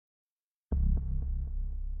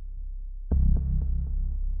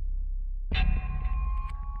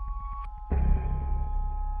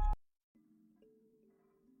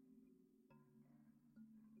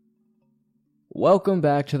Welcome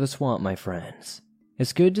back to the swamp, my friends.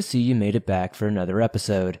 It's good to see you made it back for another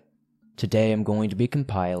episode. Today I'm going to be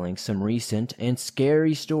compiling some recent and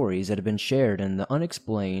scary stories that have been shared in the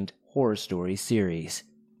Unexplained horror stories series.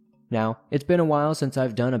 Now, it's been a while since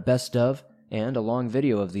I've done a best of and a long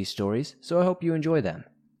video of these stories, so I hope you enjoy them.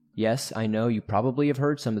 Yes, I know you probably have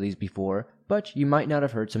heard some of these before, but you might not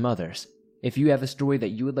have heard some others. If you have a story that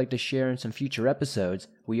you would like to share in some future episodes,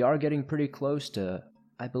 we are getting pretty close to,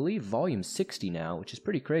 I believe, volume 60 now, which is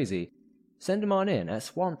pretty crazy. Send them on in at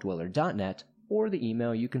swampdweller.net or the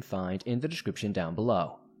email you can find in the description down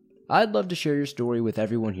below. I'd love to share your story with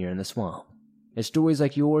everyone here in the swamp. It's stories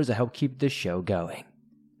like yours that help keep this show going.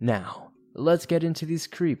 Now, let's get into these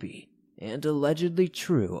creepy and allegedly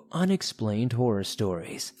true unexplained horror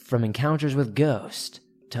stories, from encounters with ghosts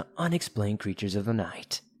to unexplained creatures of the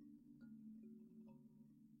night.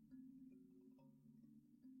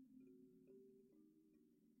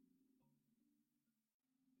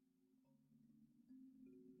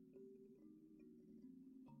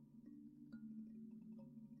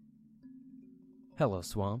 Hello,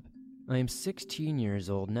 Swamp. I am 16 years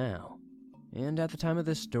old now, and at the time of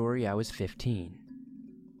this story I was 15.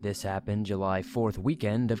 This happened July 4th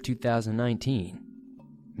weekend of 2019.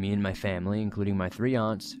 Me and my family, including my 3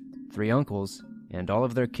 aunts, 3 uncles, and all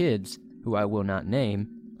of their kids, who I will not name,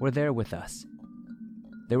 were there with us.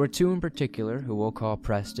 There were 2 in particular who we'll call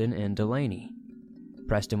Preston and Delaney.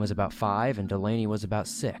 Preston was about 5 and Delaney was about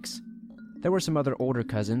 6. There were some other older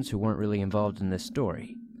cousins who weren't really involved in this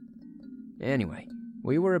story. Anyway,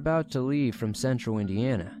 we were about to leave from central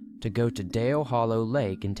Indiana to go to Dale Hollow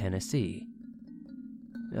Lake in Tennessee.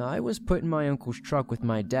 I was put in my uncle's truck with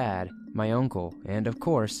my dad, my uncle, and of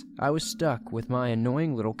course, I was stuck with my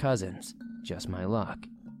annoying little cousins. Just my luck.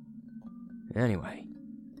 Anyway,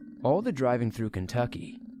 all the driving through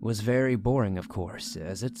Kentucky was very boring, of course,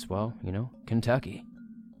 as it's, Kentucky.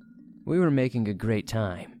 We were making a great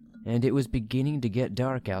time, and it was beginning to get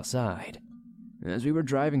dark outside. As we were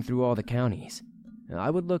driving through all the counties, I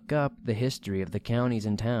would look up the history of the counties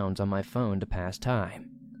and towns on my phone to pass time.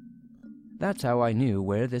 That's how I knew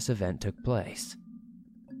where this event took place.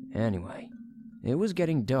 Anyway, it was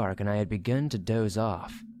getting dark and I had begun to doze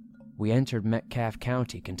off. We entered Metcalfe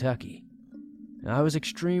County, Kentucky. I was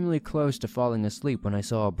extremely close to falling asleep when I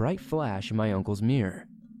saw a bright flash in my uncle's mirror.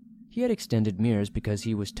 He had extended mirrors because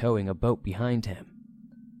he was towing a boat behind him.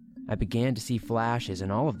 I began to see flashes in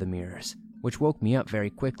all of the mirrors, which woke me up very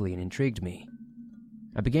quickly and intrigued me.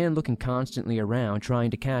 I began looking constantly around trying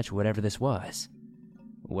to catch whatever this was.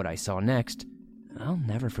 What I saw next, I'll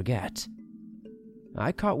never forget.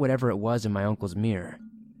 I caught whatever it was in my uncle's mirror,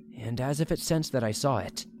 and as if it sensed that I saw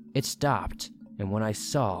it, it stopped, and what I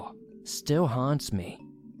saw still haunts me.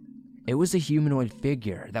 It was a humanoid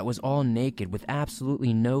figure that was all naked with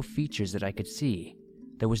absolutely no features that I could see.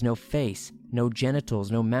 There was no face, no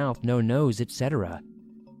genitals, no mouth, no nose, etc.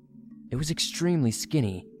 It was extremely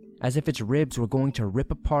skinny, as if its ribs were going to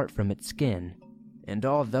rip apart from its skin, and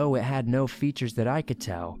although it had no features that I could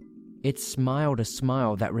tell, it smiled a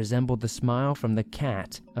smile that resembled the smile from the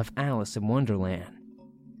cat of Alice in Wonderland.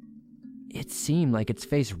 It seemed like its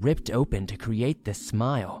face ripped open to create this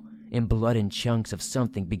smile, and blood and chunks of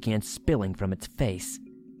something began spilling from its face.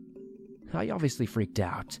 I obviously freaked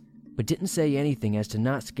out, but didn't say anything as to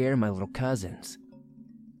not scare my little cousins.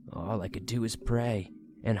 All I could do was pray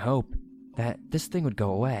and hope that this thing would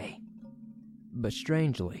go away. But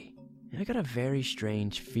strangely, I got a very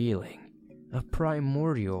strange feeling of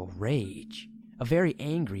primordial rage, a very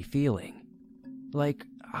angry feeling. Like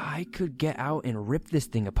I could get out and rip this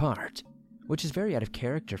thing apart, which is very out of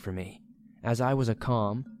character for me, as I was a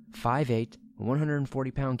calm, 5'8",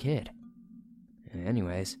 140-pound kid.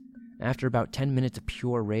 Anyways, after about 10 minutes of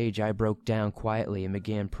pure rage, I broke down quietly and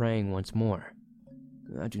began praying once more.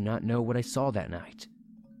 I do not know what I saw that night,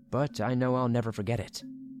 but I know I'll never forget it.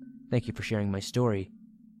 Thank you for sharing my story.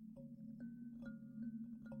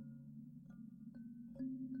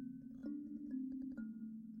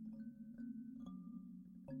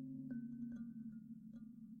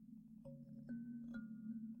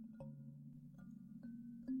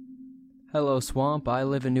 Hello, Swamp. I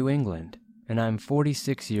live in New England, and I'm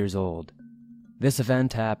 46 years old. This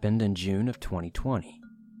event happened in June of 2020.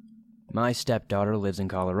 My stepdaughter lives in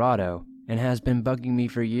Colorado, and has been bugging me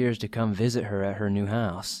for years to come visit her at her new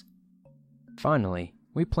house. Finally,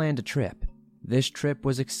 we planned a trip. This trip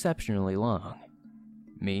was exceptionally long.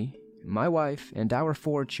 Me, my wife, and our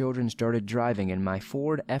 4 children started driving in my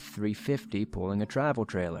Ford F-350 pulling a travel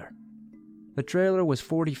trailer. The trailer was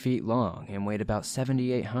 40 feet long and weighed about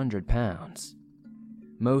 7,800 pounds.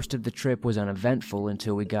 Most of the trip was uneventful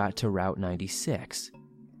until we got to Route 96.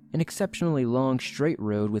 an exceptionally long straight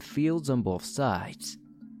road with fields on both sides.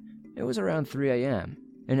 It was around 3 a.m.,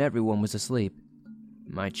 and everyone was asleep.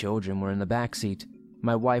 My children were in the back seat.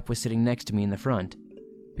 My wife was sitting next to me in the front.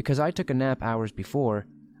 Because I took a nap hours before,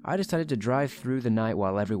 I decided to drive through the night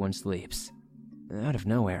while everyone sleeps. Out of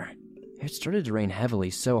nowhere, it started to rain heavily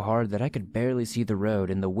so hard that I could barely see the road,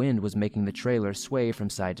 and the wind was making the trailer sway from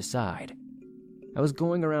side to side. I was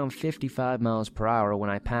going around 55 miles per hour when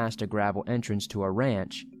I passed a gravel entrance to a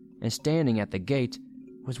ranch, and standing at the gate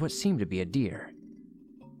was what seemed to be a deer.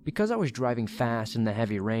 Because I was driving fast in the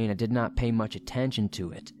heavy rain, I did not pay much attention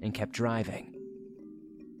to it and kept driving.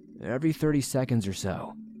 Every 30 seconds or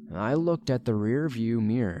so, I looked at the rear view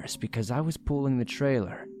mirrors because I was pulling the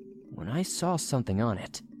trailer when I saw something on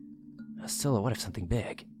it, a silhouette of something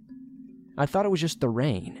big. I thought it was just the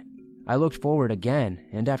rain. I looked forward again,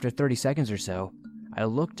 and after 30 seconds or so, I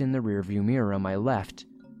looked in the rear view mirror on my left,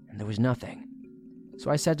 and there was nothing. So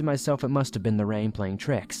I said to myself it must have been the rain playing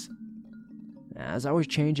tricks. As I was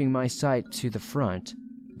changing my sight to the front,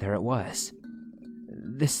 there it was.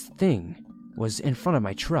 This thing was in front of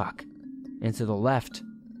my truck, and to the left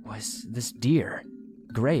was this deer,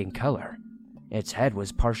 gray in color. Its head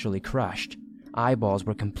was partially crushed. Eyeballs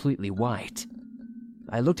were completely white.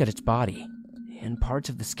 I looked at its body, and parts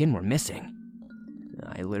of the skin were missing.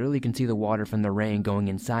 I literally can see the water from the rain going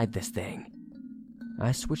inside this thing.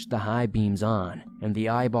 I switched the high beams on, and the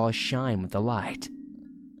eyeballs shine with the light.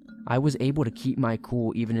 I was able to keep my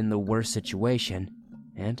cool even in the worst situation,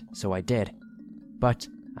 and so I did. But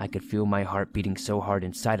I could feel my heart beating so hard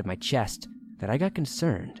inside of my chest that I got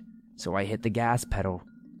concerned, so I hit the gas pedal.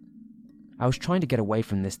 I was trying to get away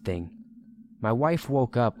from this thing. My wife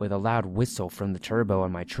woke up with a loud whistle from the turbo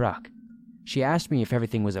on my truck. She asked me if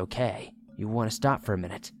everything was okay. You want to stop for a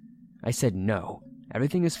minute? I said no,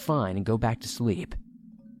 everything is fine, and go back to sleep.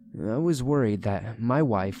 I was worried that my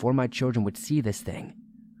wife or my children would see this thing,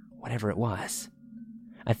 whatever it was.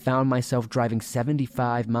 I found myself driving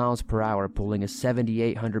 75 miles per hour pulling a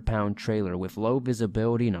 7,800-pound trailer with low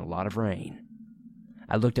visibility and a lot of rain.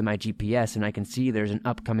 I looked at my GPS and I can see there's an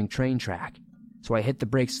upcoming train track, so I hit the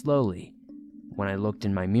brakes slowly. When I looked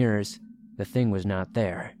in my mirrors, the thing was not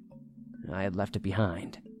there. I had left it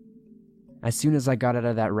behind. As soon as I got out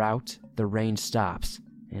of that route, the rain stops,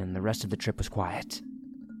 and the rest of the trip was quiet.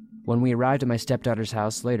 When we arrived at my stepdaughter's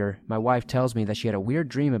house later, my wife tells me that she had a weird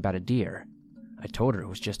dream about a deer. I told her it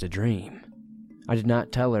was just a dream. I did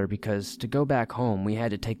not tell her because to go back home we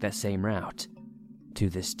had to take that same route. To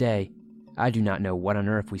this day, I do not know what on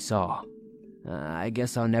earth we saw. I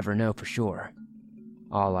guess I'll never know for sure.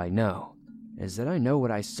 All I know is that I know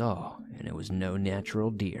what I saw, and it was no natural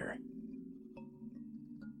deer.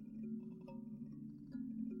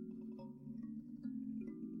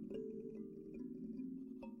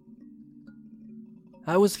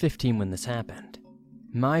 I was 15 when this happened.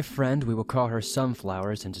 My friend, we will call her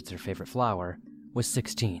Sunflower since it's her favorite flower, was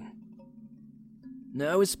 16.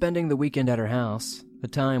 I was spending the weekend at her house. The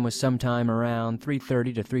time was sometime around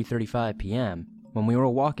 3:30 to 3:35 p.m. when we were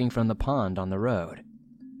walking from the pond on the road.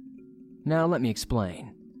 Now let me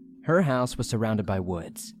explain. Her house was surrounded by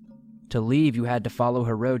woods. To leave, you had to follow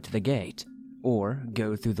her road to the gate, or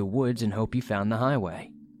go through the woods and hope you found the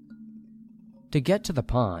highway. To get to the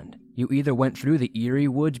pond, you either went through the eerie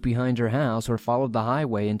woods behind her house or followed the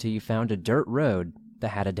highway until you found a dirt road that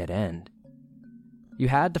had a dead end. You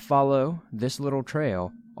had to follow this little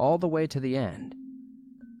trail all the way to the end.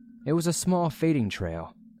 It was a small fading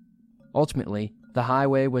trail. Ultimately, the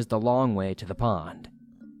highway was the long way to the pond.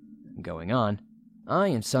 Going on, I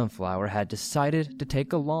and Sunflower had decided to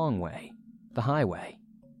take a long way, the highway.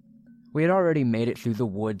 We had already made it through the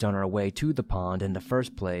woods on our way to the pond in the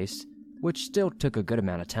first place, which still took a good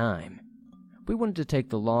amount of time. We wanted to take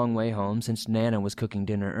the long way home since Nana was cooking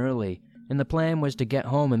dinner early, and the plan was to get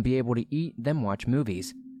home and be able to eat, then watch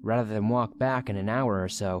movies, rather than walk back in an hour or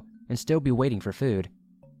so and still be waiting for food.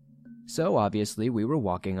 So obviously we were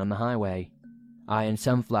walking on the highway. I and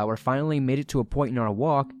Sunflower finally made it to a point in our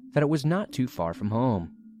walk that it was not too far from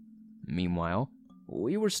home. Meanwhile,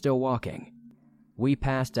 we were still walking. We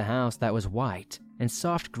passed a house that was white and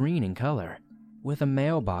soft green in color, with a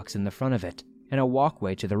mailbox in the front of it and a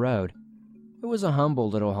walkway to the road. It was a humble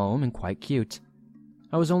little home and quite cute.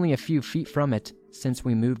 I was only a few feet from it since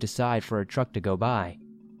we moved aside for a truck to go by.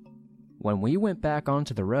 When we went back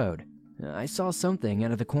onto the road, I saw something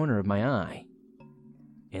out of the corner of my eye.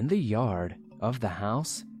 In the yard of the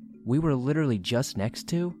house we were literally just next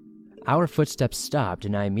to, our footsteps stopped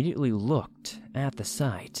and I immediately looked at the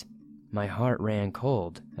sight. My heart ran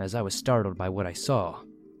cold as I was startled by what I saw.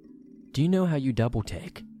 Do you know how you double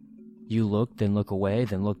take? You look, then look away,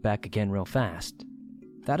 then look back again real fast.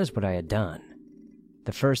 that is what I had done.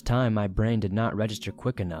 The first time, my brain did not register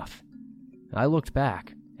quick enough. I looked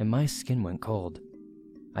back, and my skin went cold.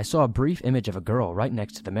 I saw a brief image of a girl right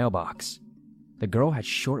next to the mailbox. The girl had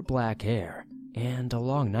short black hair and a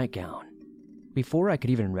long nightgown. Before I could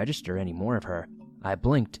even register any more of her, I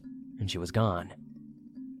blinked, and she was gone.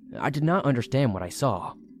 I did not understand what I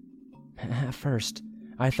saw. At first,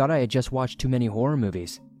 I thought I had just watched too many horror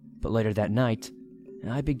movies, but later that night,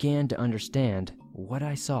 I began to understand what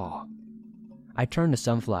I saw. I turned to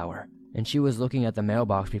Sunflower, and she was looking at the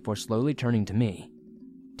mailbox before slowly turning to me.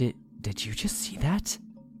 Did you just see that?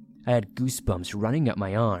 I had goosebumps running up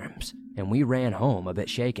my arms, and we ran home a bit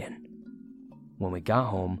shaken. When we got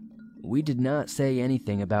home, we did not say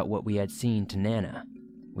anything about what we had seen to Nana.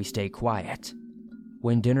 We stayed quiet.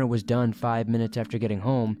 When dinner was done 5 minutes after getting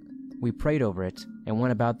home, we prayed over it and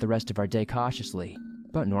went about the rest of our day cautiously,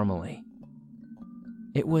 but normally.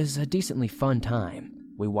 It was a decently fun time.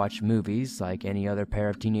 We watched movies like any other pair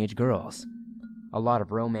of teenage girls. A lot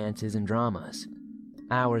of romances and dramas.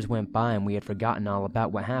 Hours went by and we had forgotten all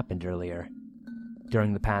about what happened earlier.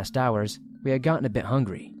 During the past hours, we had gotten a bit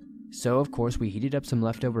hungry, so of course we heated up some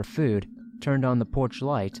leftover food, turned on the porch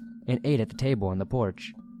light, and ate at the table on the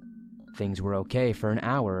porch. Things were okay for an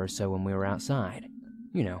hour or so when we were outside.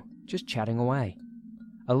 Just chatting away.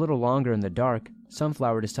 A little longer in the dark,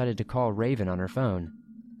 Sunflower decided to call Raven on her phone.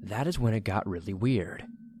 That is when it got really weird.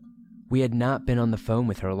 We had not been on the phone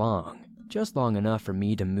with her long, just long enough for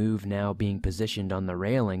me to move, now being positioned on the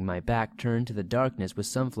railing, my back turned to the darkness with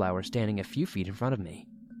Sunflower standing a few feet in front of me.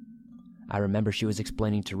 I remember she was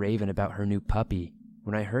explaining to Raven about her new puppy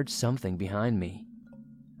when I heard something behind me.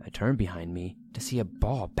 I turned behind me to see a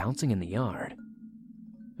ball bouncing in the yard.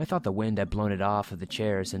 I thought the wind had blown it off of the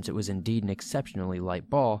chair since it was indeed an exceptionally light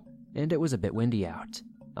ball, and it was a bit windy out.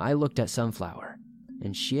 I looked at Sunflower,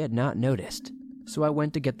 and she had not noticed, so I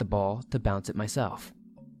went to get the ball to bounce it myself.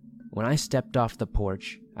 When I stepped off the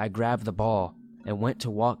porch, I grabbed the ball and went to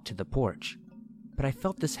walk to the porch, but I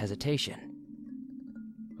felt this hesitation.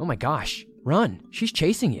 Oh my gosh, run! She's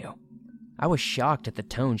chasing you! I was shocked at the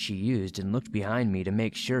tone she used and looked behind me to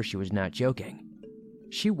make sure she was not joking.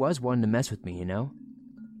 She was one to mess with me,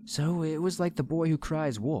 So it was like the boy who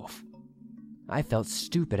cries wolf. I felt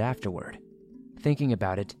stupid afterward. Thinking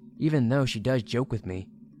about it, even though she does joke with me,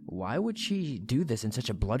 why would she do this in such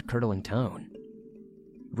a blood-curdling tone?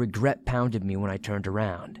 Regret pounded me when I turned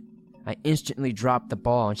around. I instantly dropped the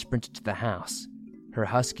ball and sprinted to the house. Her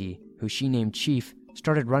husky, who she named Chief,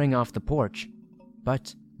 started running off the porch,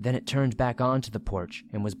 but then it turned back onto the porch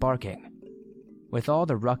and was barking. With all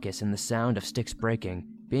the ruckus and the sound of sticks breaking,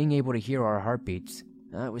 being able to hear our heartbeats,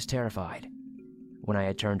 I was terrified. When I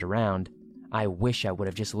had turned around, I wish I would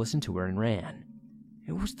have just listened to her and ran.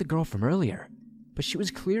 It was the girl from earlier, but she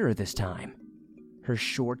was clearer this time. Her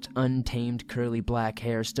short, untamed, curly black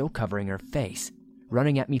hair still covering her face,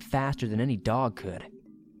 running at me faster than any dog could.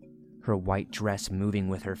 Her white dress moving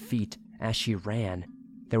with her feet as she ran.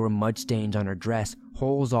 There were mud stains on her dress,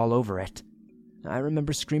 holes all over it. I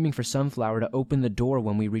remember screaming for Sunflower to open the door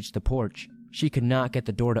when we reached the porch. She could not get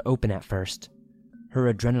the door to open at first,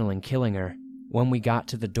 her adrenaline killing her. When we got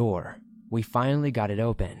to the door, we finally got it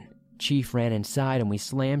open. Chief ran inside and we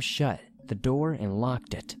slammed shut the door and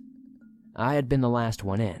locked it. I had been the last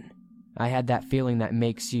one in. I had that feeling that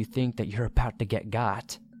makes you think that you're about to get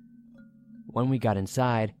got. When we got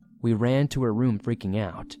inside, we ran to her room freaking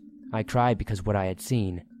out. I cried because of what I had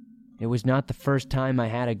seen. It was not the first time I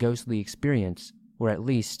had a ghostly experience, or at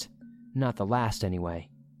least, not the last anyway.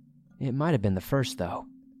 It might have been the first, though.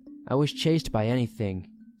 I was chased by anything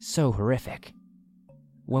so horrific.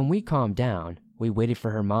 When we calmed down, we waited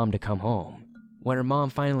for her mom to come home. When her mom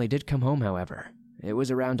finally did come home, however, it was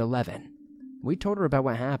around 11. We told her about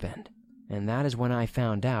what happened, and that is when I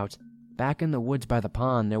found out, back in the woods by the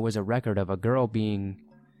pond, there was a record of a girl being,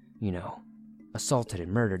 assaulted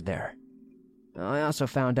and murdered there. I also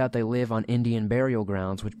found out they live on Indian burial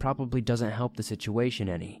grounds, which probably doesn't help the situation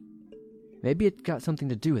any. Maybe it's got something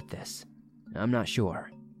to do with this. I'm not sure.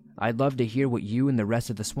 I'd love to hear what you and the rest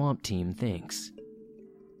of the swamp team thinks.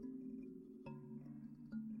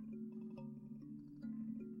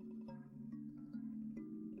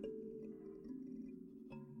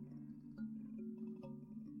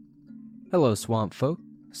 Hello swamp folk,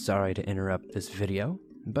 sorry to interrupt this video,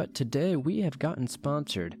 but today we have gotten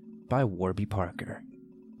sponsored by Warby Parker.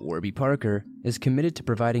 Warby Parker is committed to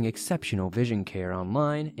providing exceptional vision care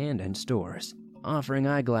online and in stores, offering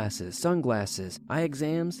eyeglasses, sunglasses, eye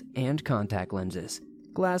exams, and contact lenses.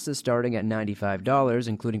 Glasses starting at $95,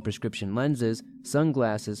 including prescription lenses,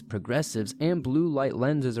 sunglasses, progressives, and blue light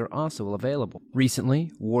lenses are also available.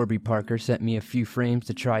 Recently, Warby Parker sent me a few frames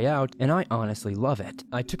to try out, and I honestly love it.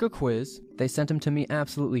 I took a quiz, they sent them to me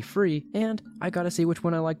absolutely free, and I got to see which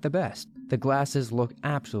one I like the best. The glasses look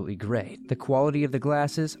absolutely great. The quality of the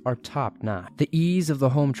glasses are top-notch. The ease of the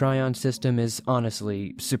home try-on system is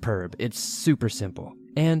honestly superb. It's super simple.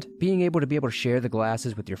 And being able to share the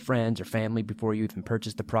glasses with your friends or family before you even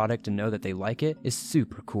purchase the product and know that they like it is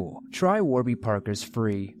super cool. Try Warby Parker's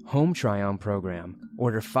free home try-on program.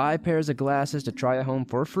 Order 5 pairs of glasses to try at home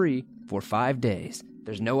for free for 5 days.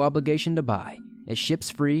 There's no obligation to buy. It ships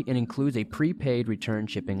free and includes a prepaid return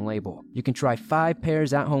shipping label. You can try 5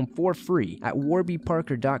 pairs at home for free at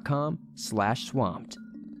warbyparker.com/swamped.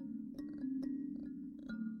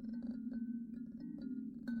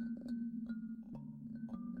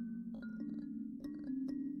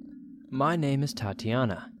 My name is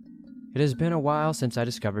Tatiana. It has been a while since I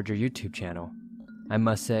discovered your YouTube channel. I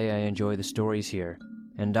must say I enjoy the stories here,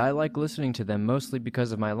 and I like listening to them mostly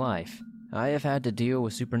because of my life. I have had to deal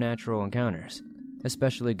with supernatural encounters,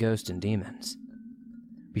 especially ghosts and demons.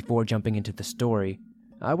 Before jumping into the story,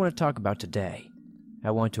 I want to talk about today.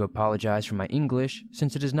 I want to apologize for my English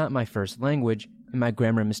since it is not my first language and my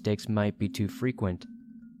grammar mistakes might be too frequent.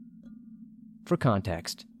 For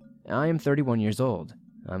context, I am 31 years old.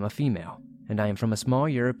 I'm a female, and I am from a small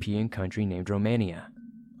European country named Romania.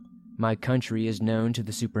 My country is known to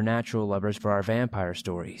the supernatural lovers for our vampire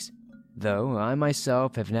stories, though I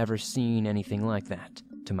myself have never seen anything like that,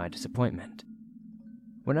 to my disappointment.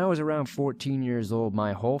 When I was around 14 years old,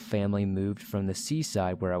 my whole family moved from the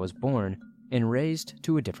seaside where I was born and raised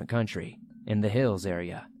to a different country, in the hills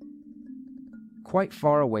area, quite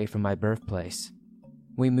far away from my birthplace.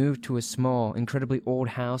 We moved to a small, incredibly old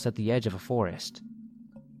house at the edge of a forest.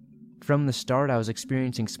 From the start, I was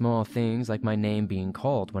experiencing small things like my name being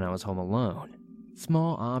called when I was home alone,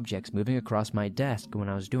 small objects moving across my desk when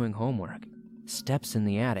I was doing homework, steps in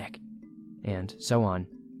the attic, and so on.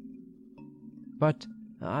 But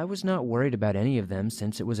I was not worried about any of them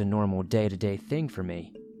since it was a normal day-to-day thing for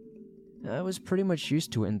me. I was pretty much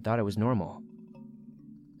used to it and thought it was normal.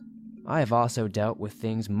 I have also dealt with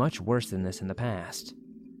things much worse than this in the past.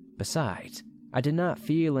 Besides, I did not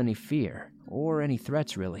feel any fear or any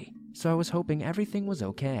threats really, so I was hoping everything was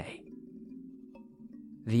okay.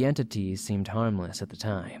 The entities seemed harmless at the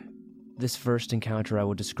time. This first encounter I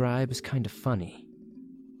will describe as kind of funny.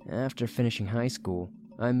 After finishing high school,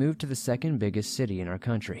 I moved to the second biggest city in our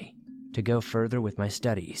country to go further with my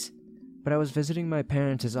studies, but I was visiting my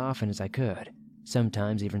parents as often as I could,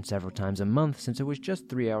 sometimes even several times a month since it was just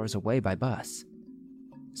 3 hours away by bus.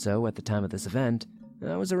 So at the time of this event,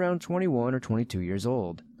 I was around 21 or 22 years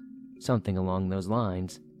old, something along those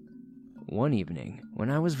lines. One evening,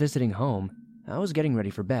 when I was visiting home, I was getting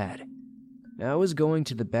ready for bed. I was going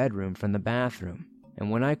to the bedroom from the bathroom,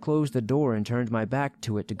 and when I closed the door and turned my back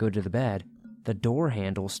to it to go to the bed, the door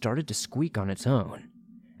handle started to squeak on its own,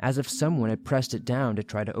 as if someone had pressed it down to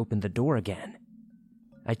try to open the door again.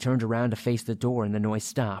 I turned around to face the door and the noise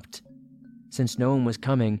stopped. Since no one was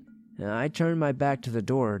coming, I turned my back to the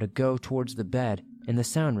door to go towards the bed, and the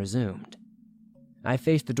sound resumed. I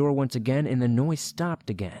faced the door once again and the noise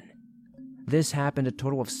stopped again. This happened a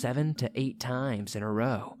total of 7 to 8 times in a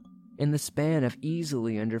row, in the span of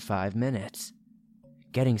easily under 5 minutes.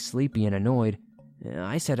 Getting sleepy and annoyed,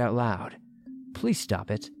 I said out loud, "Please stop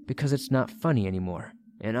it, because it's not funny anymore,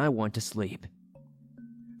 and I want to sleep."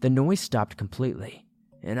 The noise stopped completely,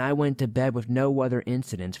 and I went to bed with no other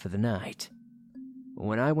incidents for the night.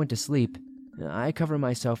 When I went to sleep, I covered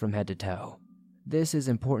myself from head to toe. This is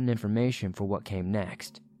important information for what came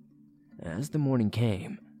next. As the morning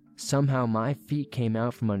came, somehow my feet came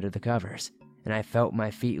out from under the covers, and I felt my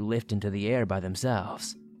feet lift into the air by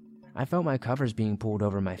themselves. I felt my covers being pulled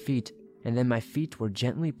over my feet, and then my feet were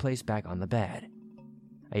gently placed back on the bed.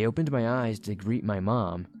 I opened my eyes to greet my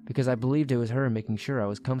mom because I believed it was her making sure I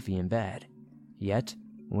was comfy in bed. Yet,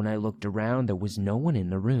 when I looked around, there was no one in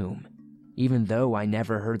the room. Even though I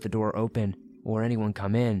never heard the door open or anyone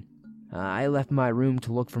come in, I left my room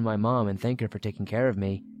to look for my mom and thank her for taking care of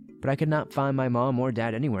me, but I could not find my mom or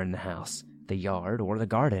dad anywhere in the house, the yard, or the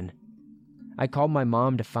garden. I called my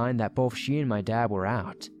mom to find that both she and my dad were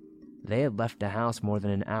out. They had left the house more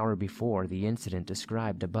than an hour before the incident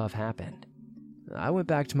described above happened. I went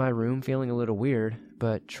back to my room feeling a little weird,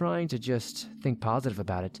 but trying to just think positive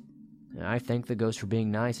about it. I thanked the ghost for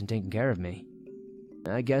being nice and taking care of me.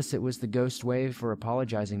 I guess it was the ghost's way for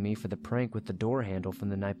apologizing me for the prank with the door handle from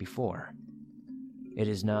the night before. It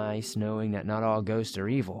is nice knowing that not all ghosts are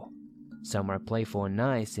evil. Some are playful and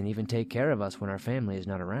nice and even take care of us when our family is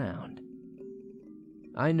not around.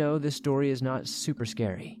 I know this story is not super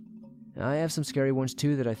scary. I have some scary ones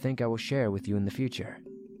too that I think I will share with you in the future.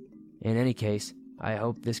 In any case, I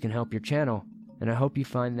hope this can help your channel, and I hope you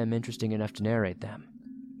find them interesting enough to narrate them.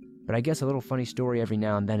 But I guess a little funny story every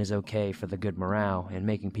now and then is okay for the good morale and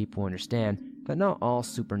making people understand that not all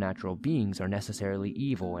supernatural beings are necessarily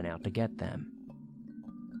evil and out to get them.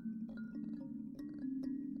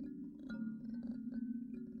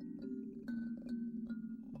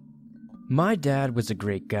 My dad was a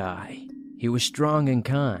great guy. He was strong and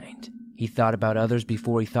kind. He thought about others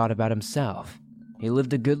before he thought about himself. He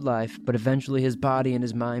lived a good life, but eventually his body and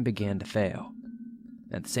his mind began to fail.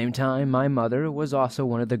 At the same time, my mother was also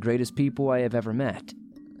one of the greatest people I have ever met.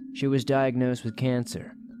 She was diagnosed with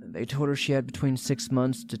cancer. They told her she had between 6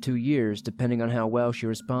 months to 2 years, depending on how well she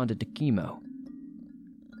responded to chemo,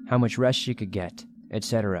 how much rest she could get,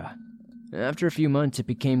 etc. After a few months, it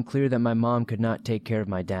became clear that my mom could not take care of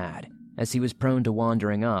my dad, as he was prone to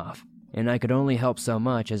wandering off, and I could only help so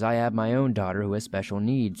much as I have my own daughter who has special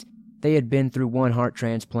needs. They had been through 1 heart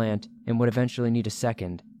transplant and would eventually need a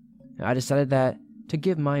second. I decided that, to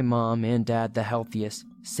give my mom and dad the healthiest,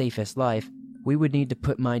 safest life, we would need to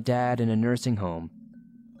put my dad in a nursing home.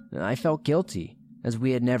 I felt guilty, as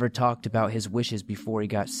we had never talked about his wishes before he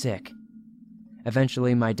got sick.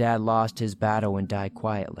 Eventually, my dad lost his battle and died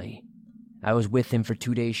quietly. I was with him for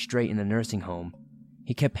 2 days straight in the nursing home.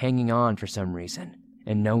 He kept hanging on for some reason,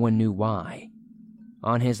 and no one knew why.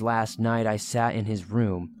 On his last night, I sat in his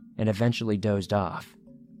room and eventually dozed off.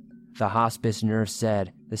 The hospice nurse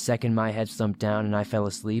said the second my head slumped down and I fell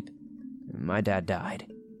asleep, my dad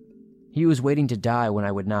died. He was waiting to die when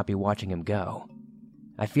I would not be watching him go.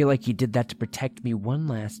 I feel like he did that to protect me one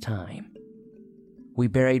last time. We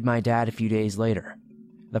buried my dad a few days later.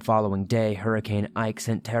 The following day, Hurricane Ike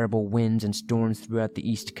sent terrible winds and storms throughout the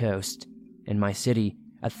East Coast, and my city,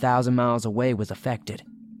 1,000 miles away, was affected.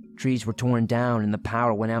 Trees were torn down and the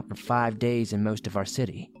power went out for 5 days in most of our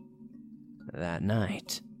city. That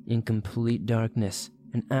night, in complete darkness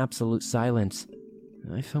and absolute silence,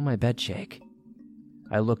 I felt my bed shake.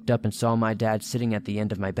 I looked up and saw my dad sitting at the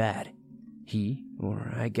end of my bed. He,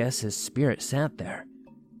 or I guess his spirit, sat there,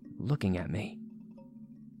 looking at me.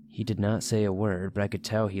 He did not say a word, but I could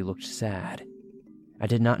tell he looked sad. I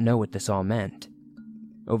did not know what this all meant.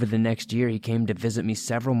 Over the next year, he came to visit me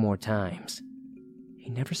several more times. He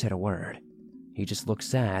never said a word. He just looked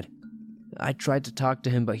sad. I tried to talk to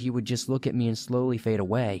him, but he would just look at me and slowly fade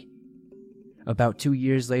away. About 2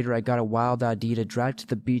 years later, I got a wild idea to drive to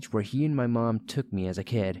the beach where he and my mom took me as a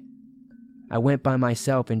kid. I went by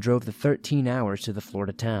myself and drove the 13 hours to the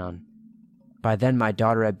Florida town. By then, my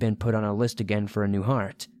daughter had been put on a list again for a new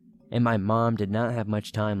heart, and my mom did not have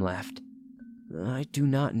much time left. I do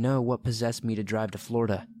not know what possessed me to drive to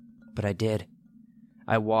Florida, but I did.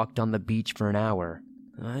 I walked on the beach for an hour.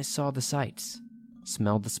 I saw the sights,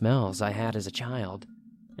 smelled the smells I had as a child,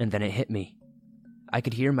 and then it hit me. I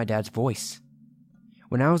could hear my dad's voice.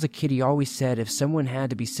 When I was a kid, he always said if someone had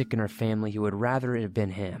to be sick in our family, he would rather it have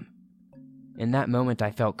been him. In that moment,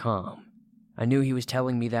 I felt calm. I knew he was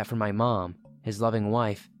telling me that for my mom, his loving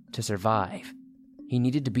wife, to survive, he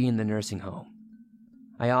needed to be in the nursing home.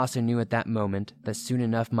 I also knew at that moment that soon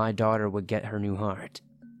enough my daughter would get her new heart,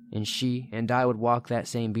 and she and I would walk that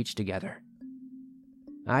same beach together.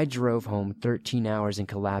 I drove home 13 hours and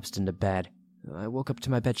collapsed into bed. I woke up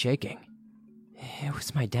to my bed shaking. It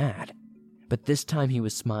was my dad, but this time he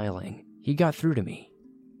was smiling. He got through to me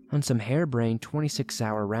on some harebrained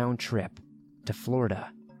 26-hour round trip to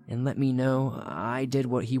Florida and let me know I did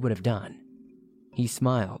what he would have done. He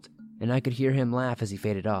smiled, and I could hear him laugh as he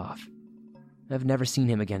faded off. I've never seen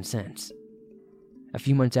him again since. A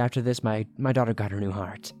few months after this, my daughter got her new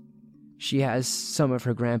heart. She has some of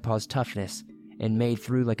her grandpa's toughness and made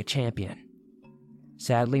through like a champion.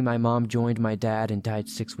 Sadly, my mom joined my dad and died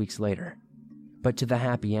 6 weeks later. But to the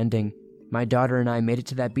happy ending, my daughter and I made it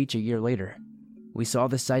to that beach a year later. We saw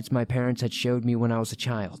the sights my parents had showed me when I was a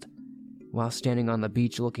child. While standing on the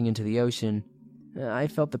beach looking into the ocean, I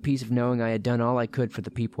felt the peace of knowing I had done all I could for the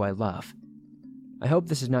people I love. I hope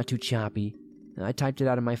this is not too choppy. I typed it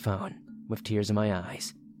out on my phone, with tears in my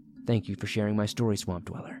eyes. Thank you for sharing my story, Swamp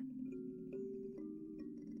Dweller.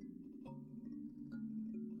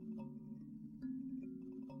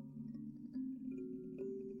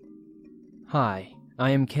 Hi,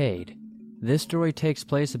 I am Cade. This story takes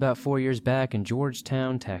place about 4 years back in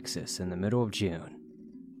Georgetown, Texas, in the middle of June.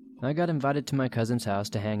 I got invited to my cousin's house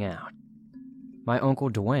to hang out. My uncle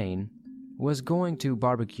Dwayne was going to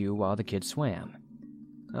barbecue while the kids swam.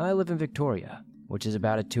 I live in Victoria, which is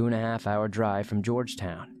about a 2.5-hour drive from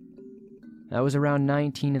Georgetown. I was around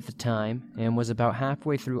 19 at the time and was about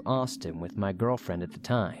halfway through Austin with my girlfriend at the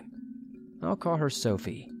time. I'll call her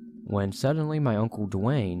Sophie, when suddenly my Uncle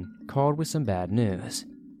Dwayne called with some bad news.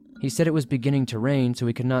 He said it was beginning to rain, so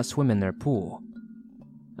we could not swim in their pool.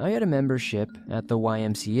 I had a membership at the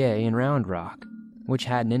YMCA in Round Rock, which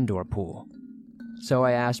had an indoor pool. So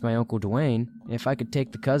I asked my Uncle Dwayne if I could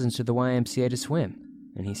take the cousins to the YMCA to swim,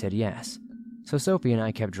 and he said yes. So Sophie and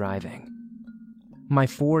I kept driving. My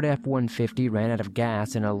Ford F-150 ran out of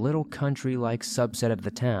gas in a little country-like subset of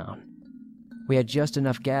the town. We had just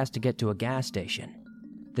enough gas to get to a gas station.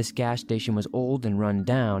 This gas station was old and run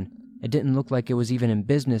down. It didn't look like it was even in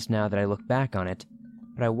business now that I look back on it,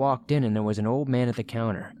 but I walked in and there was an old man at the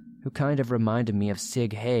counter who kind of reminded me of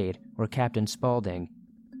Sig Haid or Captain Spaulding.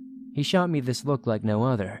 He shot me this look like no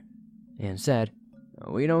other and said,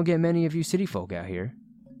 "We don't get many of you city folk out here."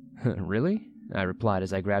 "Really?" I replied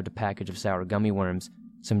as I grabbed a package of sour gummy worms,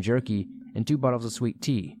 some jerky, and 2 bottles of sweet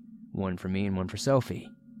tea, one for me and one for Sophie.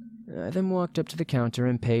 I then walked up to the counter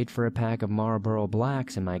and paid for a pack of Marlboro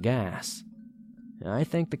Blacks and my gas. I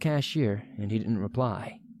thanked the cashier, and he didn't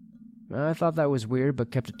reply. I thought that was weird,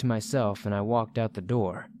 but kept it to myself, and I walked out the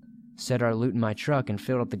door, set our loot in my truck and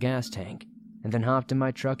filled up the gas tank, and then hopped in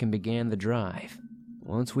my truck and began the drive.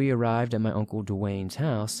 Once we arrived at my Uncle Dwayne's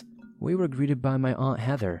house, we were greeted by my Aunt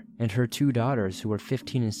Heather and her 2 daughters who were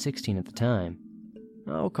 15 and 16 at the time.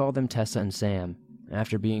 I'll call them Tessa and Sam.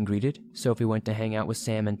 After being greeted, Sophie went to hang out with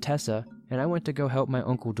Sam and Tessa, and I went to go help my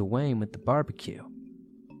Uncle Dwayne with the barbecue.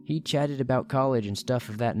 He chatted about college and stuff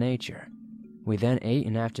of that nature. We then ate,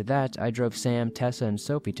 and after that, I drove Sam, Tessa, and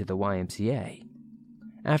Sophie to the YMCA.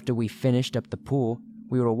 After we finished up the pool,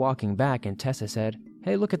 we were walking back, and Tessa said,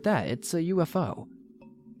 "Hey, look at that, it's a UFO."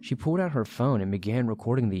 She pulled out her phone and began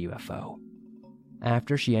recording the UFO.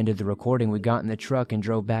 After she ended the recording, we got in the truck and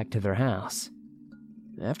drove back to their house.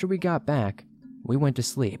 After we got back, we went to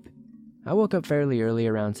sleep. I woke up fairly early,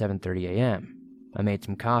 around 7:30 a.m. I made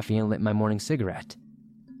some coffee and lit my morning cigarette.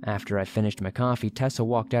 After I finished my coffee, Tessa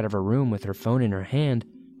walked out of her room with her phone in her hand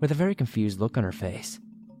with a very confused look on her face.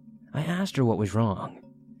 I asked her what was wrong.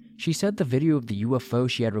 She said the video of the UFO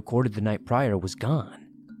she had recorded the night prior was gone.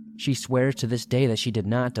 She swears to this day that she did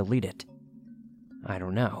not delete it. I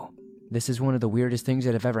don't know. This is one of the weirdest things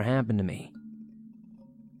that have ever happened to me.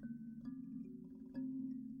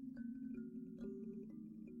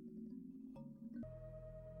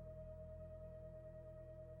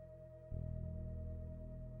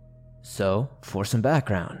 So, for some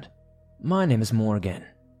background, my name is Morgan.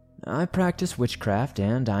 I practice witchcraft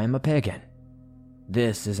and I am a pagan.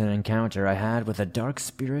 This is an encounter I had with a dark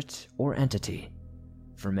spirit or entity.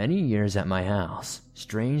 For many years at my house,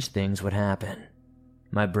 strange things would happen.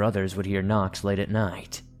 My brothers would hear knocks late at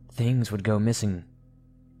night. Things would go missing.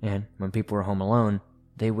 And when people were home alone,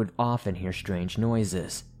 they would often hear strange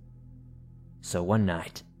noises. So one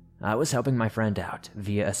night, I was helping my friend out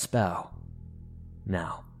via a spell.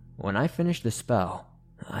 Now, when I finished the spell,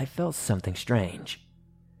 I felt something strange.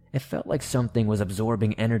 It felt like something was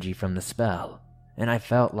absorbing energy from the spell, and I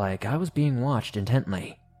felt like I was being watched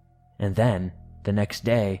intently. And then, the next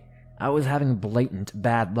day, I was having blatant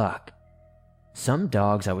bad luck. Some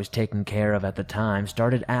dogs I was taking care of at the time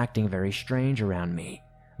started acting very strange around me,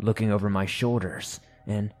 looking over my shoulders,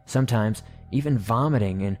 and sometimes even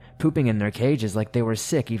vomiting and pooping in their cages like they were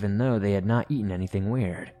sick even though they had not eaten anything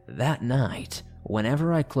weird. That night,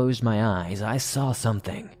 whenever I closed my eyes, I saw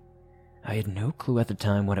something. I had no clue at the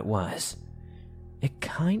time what it was. It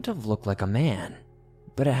kind of looked like a man,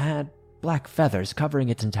 but it had black feathers covering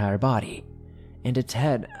its entire body, and its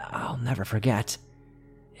head, I'll never forget.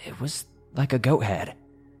 It was like a goat head.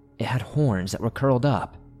 It had horns that were curled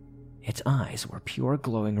up. Its eyes were pure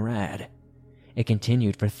glowing red. It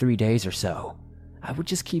continued for 3 days or so. I would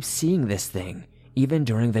just keep seeing this thing, even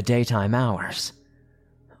during the daytime hours.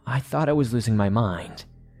 I thought I was losing my mind.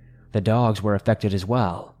 The dogs were affected as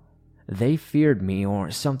well. They feared me or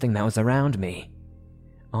something that was around me.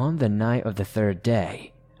 On the night of the 3rd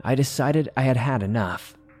day, I decided I had had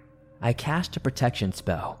enough. I cast a protection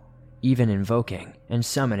spell, even invoking and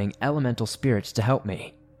summoning elemental spirits to help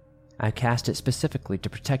me. I cast it specifically to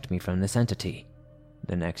protect me from this entity.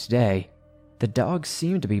 The next day, the dogs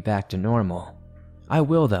seemed to be back to normal. I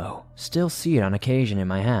will, though, still see it on occasion in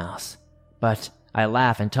my house, but I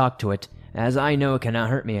laugh and talk to it as I know it cannot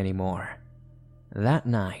hurt me anymore. That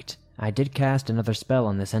night, I did cast another spell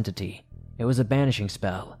on this entity. It was a banishing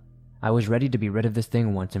spell. I was ready to be rid of this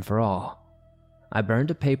thing once and for all. I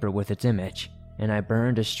burned a paper with its image, and I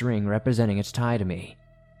burned a string representing its tie to me.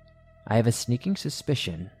 I have a sneaking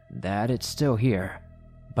suspicion that it's still here,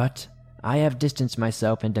 but I have distanced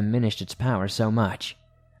myself and diminished its power so much.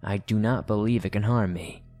 I do not believe it can harm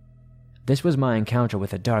me. This was my encounter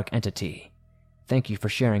with a dark entity. Thank you for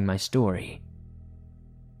sharing my story.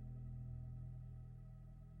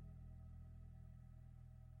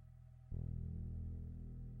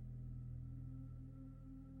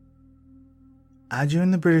 I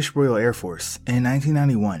joined the British Royal Air Force in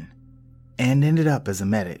 1991 and ended up as a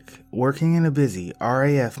medic, working in a busy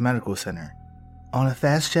RAF medical center on a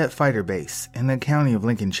fast jet fighter base in the county of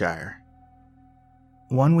Lincolnshire.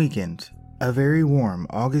 One weekend, a very warm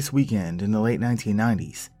August weekend in the late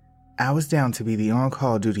 1990s, I was down to be the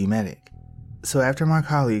on-call duty medic, so after my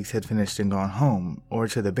colleagues had finished and gone home or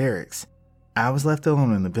to the barracks, I was left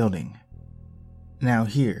alone in the building. Now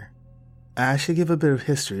here, I should give a bit of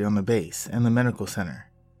history on the base and the medical center.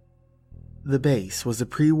 The base was a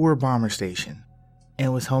pre-war bomber station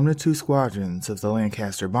and was home to 2 squadrons of the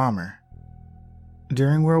Lancaster bomber.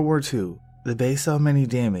 During World War II, the base saw many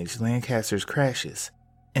damaged Lancaster's crashes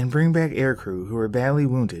and bring back aircrew who were badly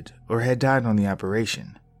wounded or had died on the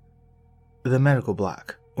operation. The medical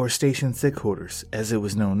block, or Station Sick Quarters as it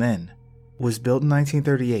was known then, was built in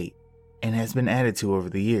 1938 and has been added to over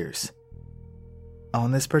the years.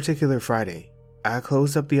 On this particular Friday, I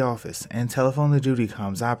closed up the office and telephoned the duty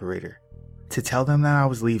comms operator to tell them that I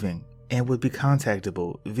was leaving and would be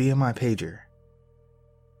contactable via my pager.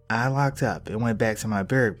 I locked up and went back to my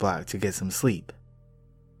barrack block to get some sleep.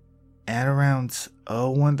 At around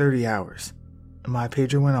 1:30 hours, my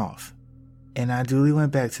pager went off, and I duly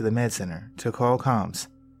went back to the med center to call comms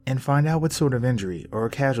and find out what sort of injury or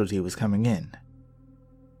casualty was coming in.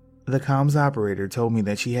 The comms operator told me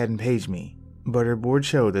that she hadn't paged me, but her board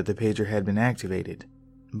showed that the pager had been activated,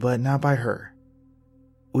 but not by her.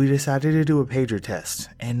 We decided to do a pager test,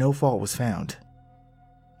 and no fault was found.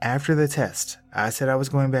 After the test, I said I was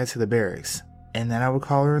going back to the barracks, and that I would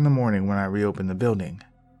call her in the morning when I reopened the building.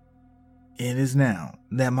 It is now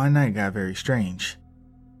that my night got very strange.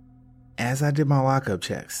 As I did my lockup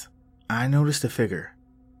checks, I noticed a figure,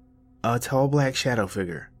 a tall black shadow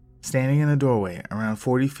figure, standing in the doorway around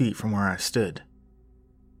 40 feet from where I stood.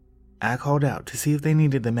 I called out to see if they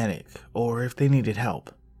needed the medic or if they needed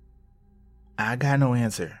help. I got no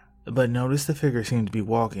answer, but noticed the figure seemed to be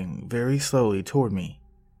walking very slowly toward me.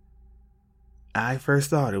 I first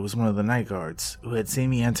thought it was one of the night guards who had seen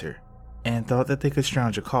me enter and thought that they could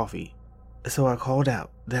scrounge a coffee, so I called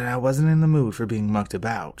out that I wasn't in the mood for being mucked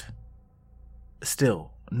about.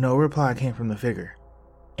 Still, no reply came from the figure,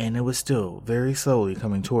 and it was still very slowly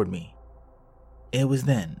coming toward me. It was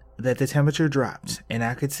then that the temperature dropped and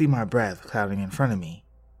I could see my breath clouding in front of me.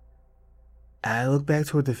 I looked back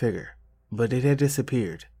toward the figure, but it had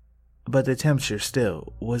disappeared, but the temperature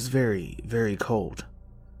still was very, very cold.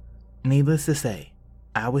 Needless to say,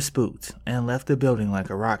 I was spooked and left the building like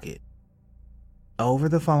a rocket. Over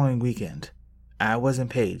the following weekend, I wasn't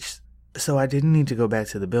paged, so I didn't need to go back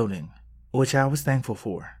to the building, which I was thankful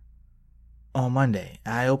for. On Monday,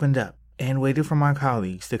 I opened up and waited for my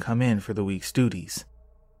colleagues to come in for the week's duties.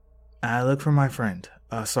 I looked for my friend,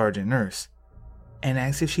 a sergeant nurse, and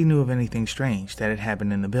asked if she knew of anything strange that had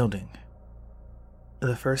happened in the building.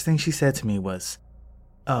 The first thing she said to me was,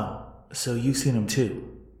 "Oh, so you've seen him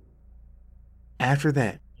too." After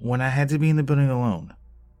that, when I had to be in the building alone,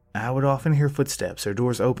 I would often hear footsteps or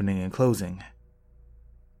doors opening and closing.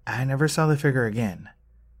 I never saw the figure again,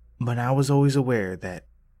 but I was always aware that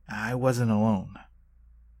I wasn't alone.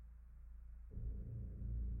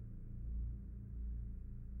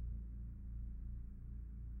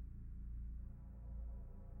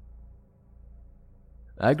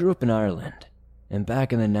 I grew up in Ireland, and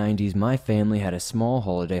back in the 90s my family had a small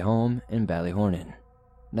holiday home in Ballyhornan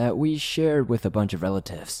that we shared with a bunch of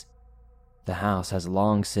relatives. The house has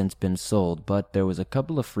long since been sold, but there was a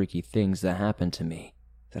couple of freaky things that happened to me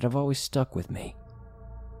that have always stuck with me.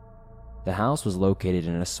 The house was located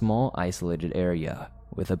in a small isolated area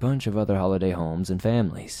with a bunch of other holiday homes and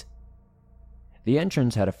families. The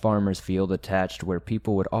entrance had a farmer's field attached where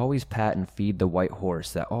people would always pat and feed the white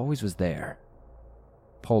horse that always was there.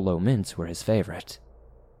 Polo mints were his favorite.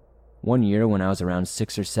 One year when I was around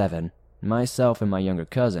 6 or 7, myself and my younger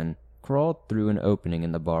cousin crawled through an opening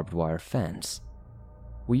in the barbed wire fence.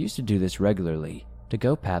 We used to do this regularly to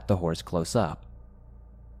go pat the horse close up.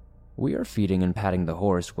 We are feeding and patting the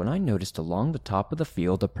horse when I noticed along the top of the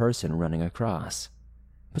field a person running across.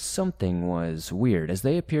 But something was weird as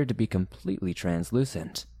they appeared to be completely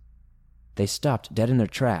translucent. They stopped dead in their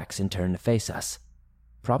tracks and turned to face us,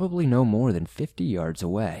 probably no more than 50 yards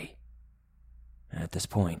away. At this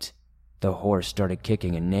point, the horse started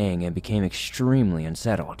kicking and neighing and became extremely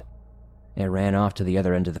unsettled. It ran off to the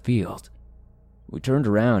other end of the field. We turned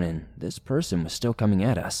around and this person was still coming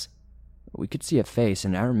at us. We could see a face,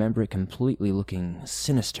 and I remember it completely looking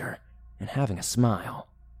sinister and having a smile.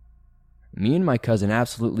 Me and my cousin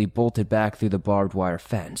absolutely bolted back through the barbed wire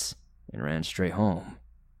fence and ran straight home.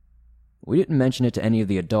 We didn't mention it to any of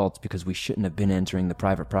the adults because we shouldn't have been entering the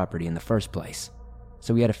private property in the first place,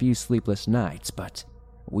 so we had a few sleepless nights, but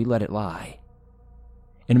we let it lie.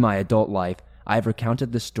 In my adult life, I've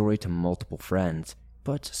recounted this story to multiple friends,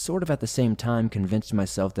 but sort of at the same time convinced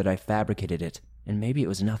myself that I fabricated it and maybe it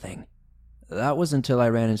was nothing. That was until I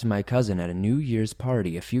ran into my cousin at a New Year's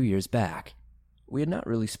party a few years back. We had not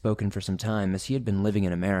really spoken for some time as he had been living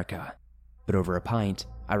in America, but over a pint,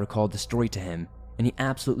 I recalled the story to him, and he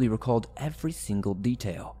absolutely recalled every single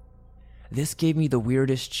detail. This gave me the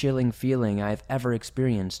weirdest chilling feeling I have ever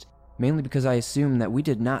experienced, mainly because I assumed that we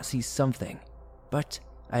did not see something, but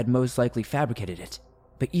I had most likely fabricated it.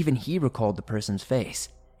 But even he recalled the person's face,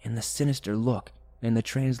 and the sinister look, and the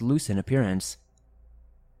translucent appearance.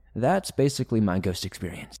 That's basically my ghost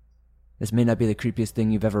experience. This may not be the creepiest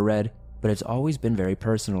thing you've ever read, but it's always been very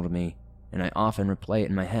personal to me, and I often replay it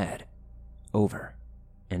in my head, over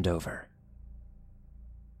and over.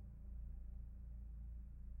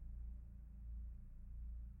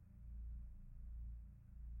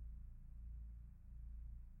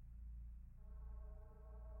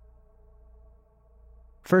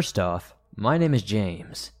 First off, my name is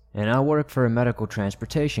James, and I work for a medical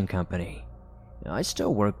transportation company. I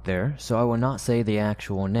still work there, so I will not say the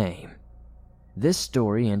actual name. This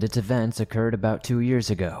story and its events occurred about 2 years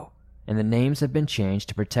ago, and the names have been changed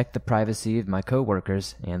to protect the privacy of my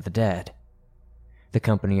coworkers and the dead. The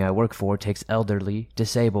company I work for takes elderly,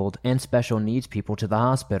 disabled, and special needs people to the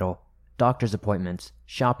hospital, doctor's appointments,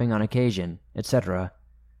 shopping on occasion, etc.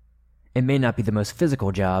 It may not be the most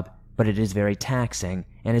physical job, but it is very taxing,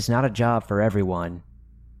 and it's not a job for everyone.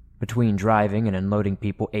 Between driving and unloading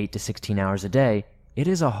people 8 to 16 hours a day, it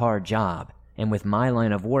is a hard job, and with my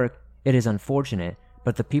line of work, it is unfortunate,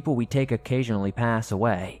 but the people we take occasionally pass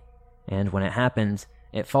away, and when it happens,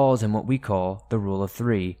 it falls in what we call the Rule of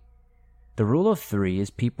 3. The Rule of 3 is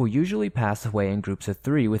people usually pass away in groups of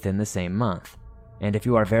 3 within the same month, and if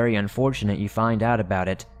you are very unfortunate, you find out about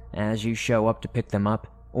it as you show up to pick them up,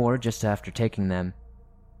 or just after taking them.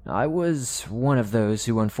 I was one of those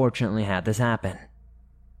who unfortunately had this happen.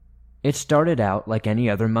 It started out like any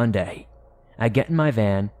other Monday. I get in my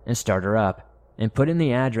van and start her up, and put in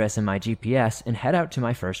the address in my GPS and head out to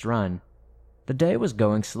my first run. The day was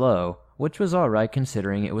going slow, which was alright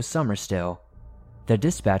considering it was summer still. The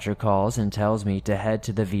dispatcher calls and tells me to head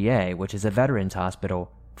to the VA, which is a veterans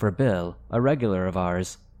hospital, for Bill, a regular of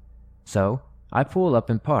ours. So, I pull up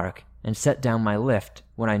and park, and set down my lift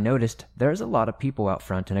when I noticed there's a lot of people out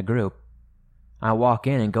front in a group. I walk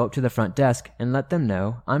in and go up to the front desk and let them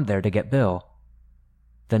know I'm there to get Bill.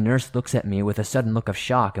 The nurse looks at me with a sudden look of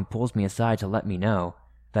shock and pulls me aside to let me know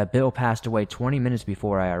that Bill passed away 20 minutes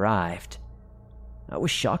before I arrived. I was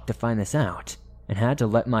shocked to find this out, and had to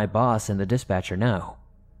let my boss and the dispatcher know.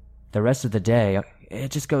 The rest of the day, it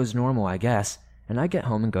just goes normal, I guess, and I get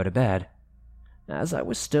home and go to bed. As I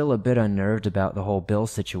was still a bit unnerved about the whole Bill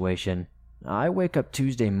situation, I wake up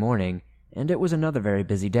Tuesday morning, and it was another very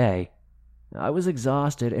busy day. I was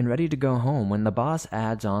exhausted and ready to go home when the boss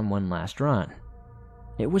adds on one last run.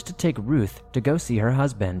 It was to take Ruth to go see her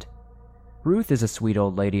husband. Ruth is a sweet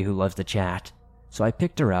old lady who loves to chat, so I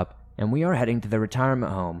picked her up, and we are heading to the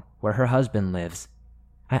retirement home where her husband lives.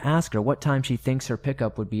 I ask her what time she thinks her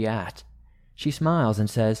pickup would be at. She smiles and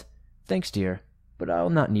says, "Thanks, dear, but I'll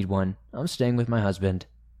not need one. I'm staying with my husband."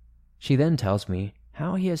 She then tells me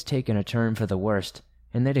how he has taken a turn for the worst,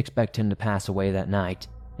 and they'd expect him to pass away that night,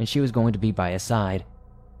 and she was going to be by his side.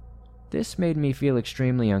 This made me feel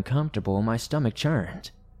extremely uncomfortable, and my stomach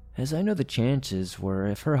churned, as I know the chances were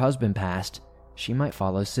if her husband passed, she might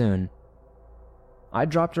follow soon. I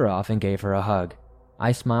dropped her off and gave her a hug.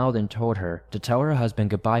 I smiled and told her to tell her husband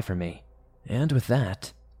goodbye for me. And with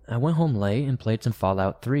that, I went home late and played some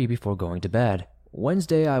Fallout 3 before going to bed.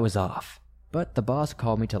 Wednesday I was off, but the boss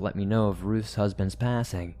called me to let me know of Ruth's husband's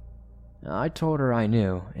passing. I told her I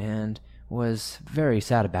knew, and was very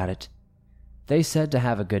sad about it. They said to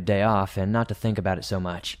have a good day off and not to think about it so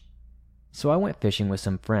much. So I went fishing with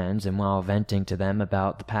some friends, and while venting to them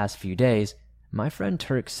about the past few days, my friend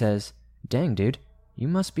Turk says, "Dang dude, you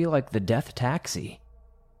must be like the death taxi."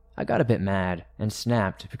 I got a bit mad and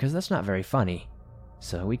snapped because that's not very funny.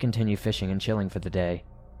 So we continue fishing and chilling for the day.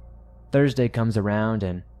 Thursday comes around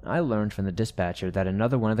and I learned from the dispatcher that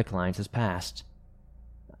another one of the clients has passed.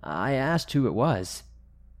 I asked who it was,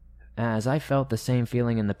 as I felt the same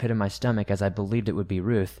feeling in the pit of my stomach as I believed it would be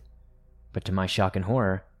Ruth. But to my shock and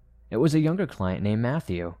horror, it was a younger client named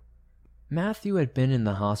Matthew. Matthew had been in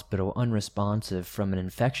the hospital unresponsive from an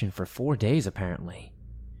infection for 4 days apparently.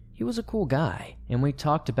 He was a cool guy, and we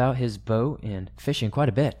talked about his boat and fishing quite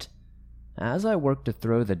a bit. As I worked to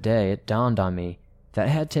throw the day, it dawned on me that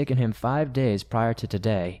it had taken him 5 days prior to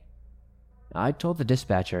today. I told the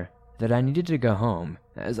dispatcher that I needed to go home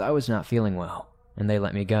as I was not feeling well, and they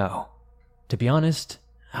let me go. To be honest,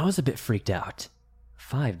 I was a bit freaked out.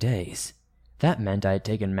 5 days. That meant I had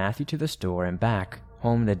taken Matthew to the store and back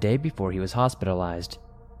home the day before he was hospitalized.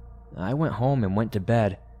 I went home and went to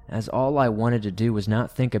bed, as all I wanted to do was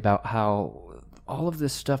not think about how all of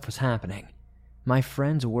this stuff was happening. My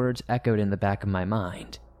friend's words echoed in the back of my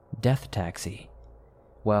mind. Death taxi.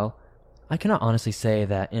 Well, I cannot honestly say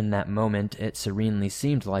that in that moment it serenely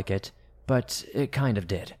seemed like it, but it kind of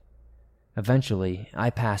did. Eventually, I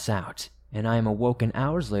pass out, and I am awoken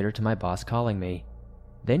hours later to my boss calling me.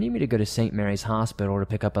 They need me to go to St. Mary's Hospital to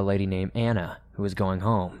pick up a lady named Anna, who was going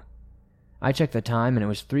home. I checked the time and it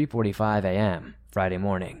was 3:45 a.m., Friday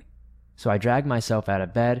morning. So I drag myself out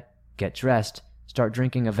of bed, get dressed, start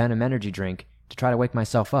drinking a Venom energy drink to try to wake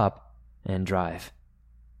myself up, and drive.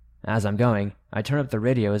 As I'm going, I turn up the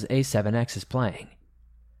radio as A7X is playing.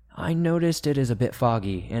 I noticed it is a bit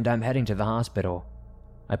foggy and I'm heading to the hospital.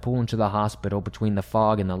 I pull into the hospital between the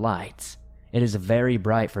fog and the lights. It is very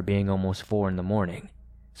bright for being almost 4 in the morning.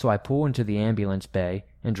 So I pull into the ambulance bay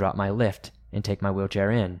and drop my lift and take my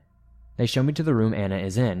wheelchair in. They show me to the room Anna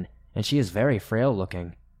is in, and she is very frail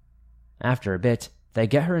looking. After a bit, they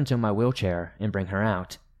get her into my wheelchair and bring her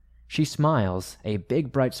out. She smiles, a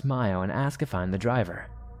big bright smile, and asks if I'm the driver.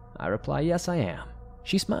 I reply, yes I am.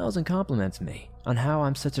 She smiles and compliments me on how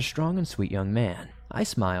I'm such a strong and sweet young man. I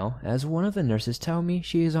smile as one of the nurses tell me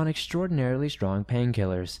she is on extraordinarily strong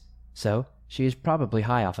painkillers, so she is probably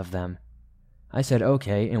high off of them. I said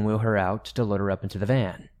okay and wheel her out to load her up into the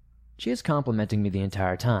van. She is complimenting me the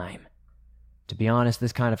entire time. To be honest,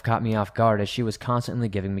 this kind of caught me off guard as she was constantly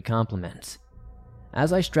giving me compliments.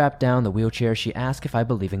 As I strap down the wheelchair, she asks if I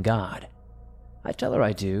believe in God. I tell her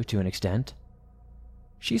I do, to an extent.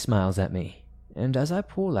 She smiles at me, and as I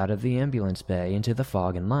pull out of the ambulance bay into the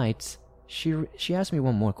fog and lights, she asks me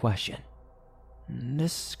one more question.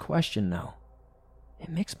 This question, though, it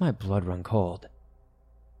makes my blood run cold.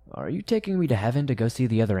 Are you taking me to heaven to go see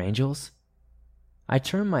the other angels? I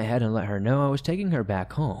turn my head and let her know I was taking her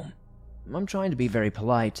back home. I'm trying to be very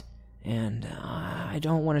polite, and I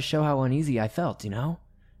don't want to show how uneasy I felt, you know?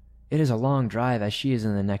 It is a long drive as she is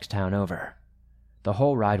in the next town over. The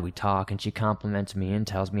whole ride we talk and she compliments me and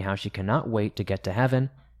tells me how she cannot wait to get to heaven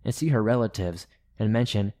and see her relatives and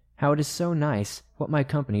mention how it is so nice what my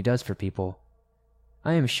company does for people.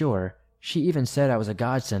 I am sure she even said I was a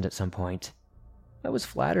godsend at some point. I was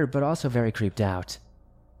flattered but also very creeped out.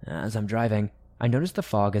 As I'm driving, I notice the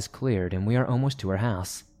fog has cleared and we are almost to her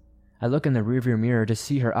house. I look in the rearview mirror to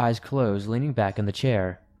see her eyes closed, leaning back in the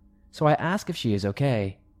chair. So I ask if she is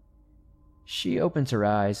okay. She opens her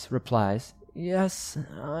eyes, replies, "Yes,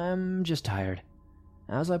 I'm just tired."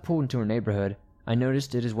 As I pull into her neighborhood, I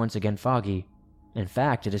noticed it is once again foggy. In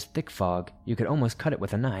fact, it is thick fog. You could almost cut it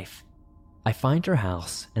with a knife. I find her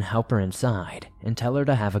house and help her inside and tell her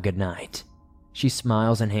to have a good night. She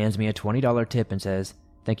smiles and hands me a $20 tip and says,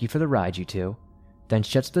 "Thank you for the ride, you two." Then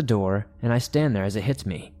shuts the door and I stand there as it hits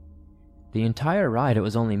me. The entire ride it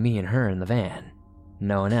was only me and her in the van.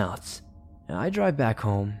 No one else. I drive back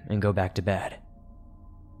home and go back to bed.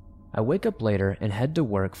 I wake up later and head to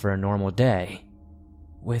work for a normal day,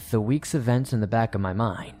 with the week's events in the back of my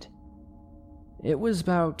mind. It was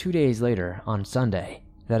about 2 days later, on Sunday,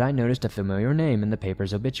 that I noticed a familiar name in the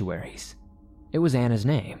paper's obituaries. It was Anna's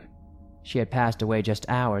name. She had passed away just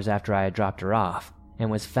hours after I had dropped her off and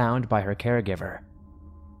was found by her caregiver.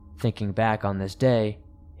 Thinking back on this day,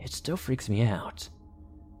 it still freaks me out.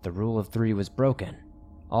 The rule of 3 was broken.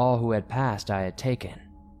 All who had passed I had taken.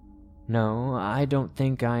 No, I don't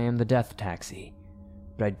think I am the death taxi,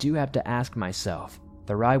 but I do have to ask myself,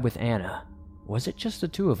 the ride with Anna, was it just the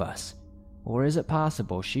two of us? Or is it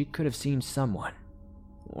possible she could have seen someone,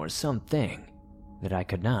 or something, that I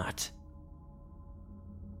could not?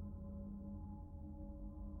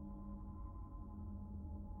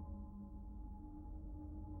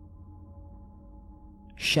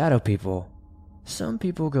 Shadow people. Some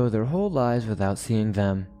people go their whole lives without seeing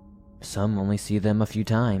them. Some only see them a few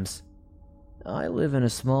times. I live in a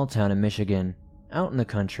small town in Michigan, out in the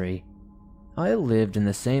country. I lived in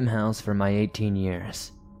the same house for my 18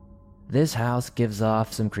 years. This house gives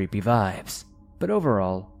off some creepy vibes, but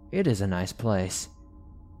overall, it is a nice place.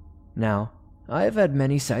 Now, I have had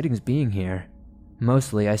many sightings being here.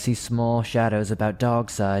 Mostly I see small shadows about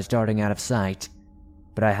dog size darting out of sight,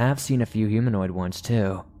 but I have seen a few humanoid ones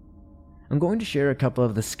too. I'm going to share a couple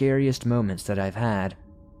of the scariest moments that I've had.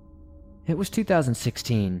 It was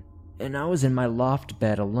 2016, and I was in my loft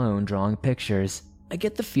bed alone drawing pictures. I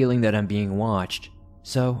get the feeling that I'm being watched,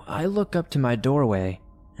 so I look up to my doorway,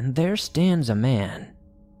 and there stands a man.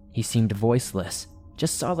 He seemed voiceless,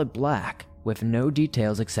 just solid black, with no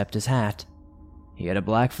details except his hat. He had a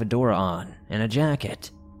black fedora on and a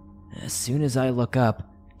jacket. As soon as I look up,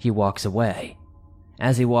 he walks away.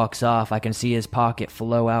 As he walks off, I can see his pocket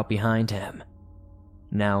flow out behind him.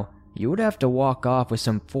 Now, you would have to walk off with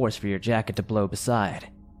some force for your jacket to blow beside.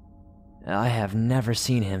 I have never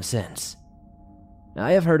seen him since.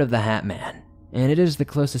 I have heard of the Hat Man, and it is the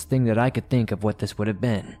closest thing that I could think of what this would have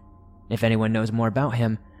been. If anyone knows more about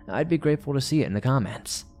him, I'd be grateful to see it in the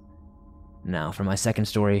comments. Now, for my second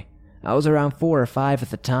story, I was around 4 or 5 at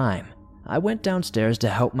the time. I went downstairs to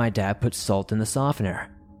help my dad put salt in the softener.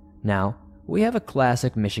 Now, we have a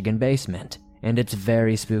classic Michigan basement, and it's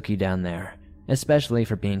very spooky down there, especially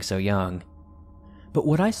for being so young. But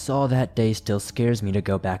what I saw that day still scares me to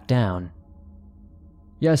go back down.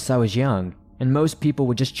 Yes, I was young, and most people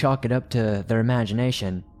would just chalk it up to their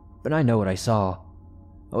imagination, but I know what I saw.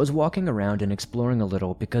 I was walking around and exploring a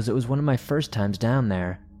little because it was one of my first times down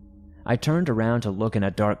there. I turned around to look in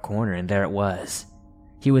a dark corner, and there it was.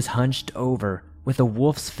 He was hunched over, with a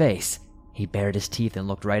wolf's face. He bared his teeth and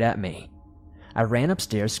looked right at me. I ran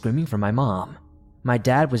upstairs screaming for my mom. My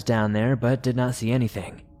dad was down there but did not see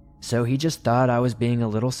anything, so he just thought I was being a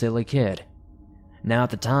little silly kid. Now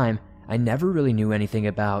at the time, I never really knew anything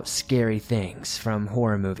about scary things from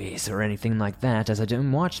horror movies or anything like that as I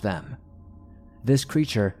didn't watch them. This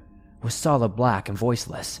creature was solid black and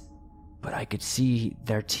voiceless, but I could see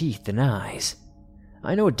their teeth and eyes.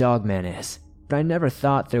 I know what Dogman is, but I never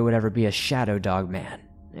thought there would ever be a shadow Dogman,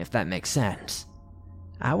 if that makes sense.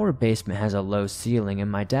 Our basement has a low ceiling,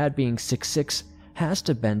 and my dad being 6'6" has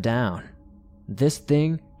to bend down. This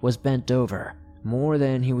thing was bent over, more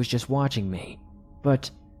than he was just watching me,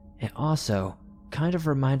 but it also kind of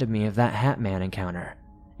reminded me of that Hat Man encounter,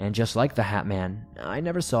 and just like the Hat Man, I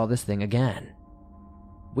never saw this thing again.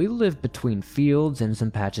 We live between fields and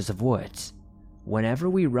some patches of woods.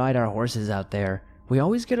 Whenever we ride our horses out there, we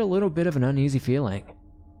always get a little bit of an uneasy feeling.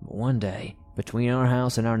 But one day, between our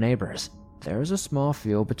house and our neighbors, there was a small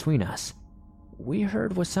field between us. We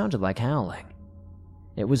heard what sounded like howling.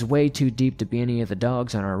 It was way too deep to be any of the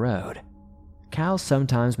dogs on our road. Cows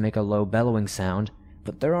sometimes make a low bellowing sound,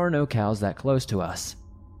 but there are no cows that close to us.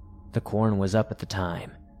 The corn was up at the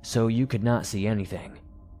time, so you could not see anything.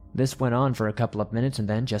 This went on for a couple of minutes and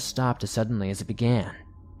then just stopped as suddenly as it began.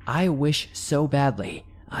 I wish so badly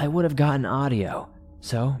I would have gotten audio,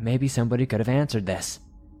 so maybe somebody could have answered this.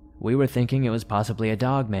 We were thinking it was possibly a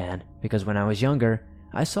dog man, because when I was younger,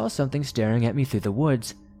 I saw something staring at me through the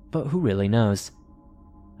woods, but who really knows?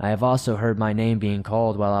 I have also heard my name being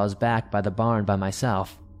called while I was back by the barn by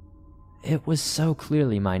myself. It was so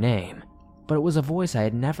clearly my name, but it was a voice I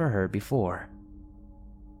had never heard before.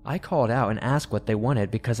 I called out and asked what they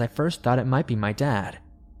wanted because I first thought it might be my dad,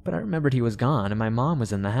 but I remembered he was gone and my mom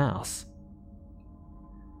was in the house.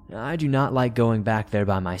 I do not like going back there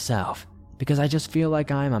by myself, because I just feel like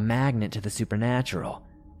I'm a magnet to the supernatural,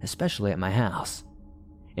 especially at my house.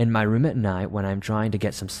 In my room at night when I'm trying to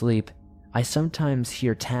get some sleep, I sometimes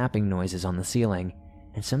hear tapping noises on the ceiling,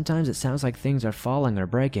 and sometimes it sounds like things are falling or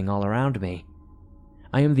breaking all around me.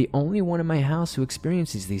 I am the only one in my house who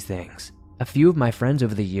experiences these things. A few of my friends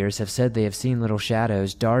over the years have said they have seen little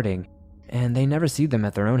shadows darting, and they never see them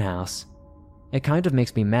at their own house. It kind of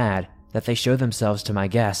makes me mad that they show themselves to my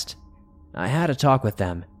guest. I had a talk with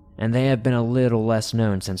them, and they have been a little less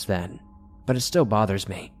known since then, but it still bothers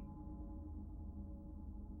me.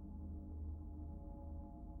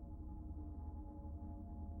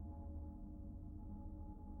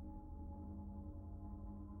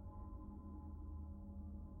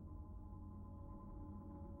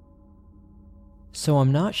 So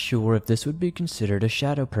I'm not sure if this would be considered a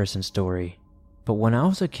shadow person story, but when I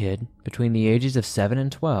was a kid, between the ages of 7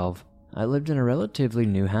 and 12, I lived in a relatively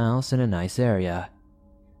new house in a nice area.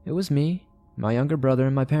 It was me, my younger brother,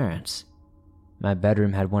 and my parents. My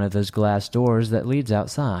bedroom had one of those glass doors that leads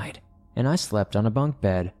outside, and I slept on a bunk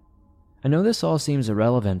bed. I know this all seems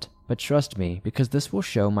irrelevant, but trust me because this will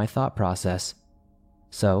show my thought process.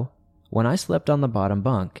 So, when I slept on the bottom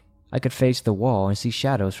bunk, I could face the wall and see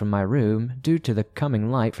shadows from my room due to the coming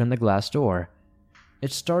light from the glass door.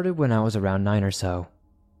 It started when I was around 9 or so.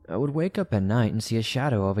 I would wake up at night and see a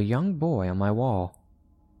shadow of a young boy on my wall.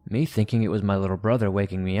 Me thinking it was my little brother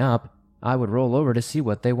waking me up, I would roll over to see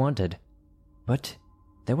what they wanted. But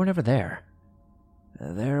they were never there.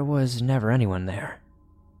 There was never anyone there.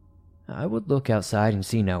 I would look outside and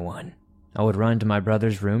see no one, I would run to my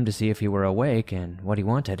brother's room to see if he were awake and what he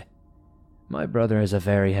wanted. My brother is a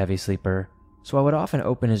very heavy sleeper, so I would often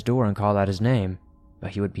open his door and call out his name,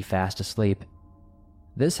 but he would be fast asleep.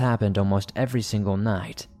 This happened almost every single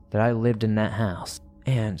night that I lived in that house,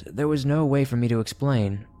 and there was no way for me to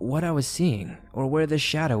explain what I was seeing or where this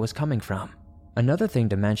shadow was coming from. Another thing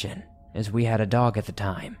to mention is we had a dog at the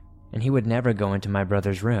time, and he would never go into my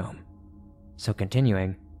brother's room. So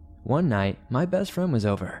continuing, one night my best friend was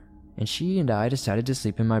over, and she and I decided to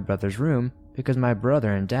sleep in my brother's room because my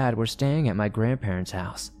brother and dad were staying at my grandparents'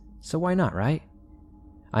 house, so why not, right?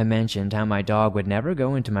 I mentioned how my dog would never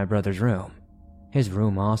go into my brother's room. His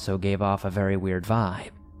room also gave off a very weird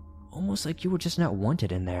vibe, almost like you were just not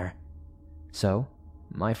wanted in there. So,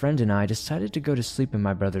 my friend and I decided to go to sleep in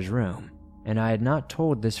my brother's room, and I had not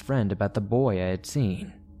told this friend about the boy I had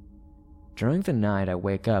seen. During the night, I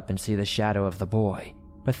wake up and see the shadow of the boy,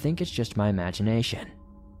 but think it's just my imagination,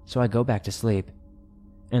 so I go back to sleep.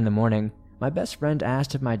 In the morning, my best friend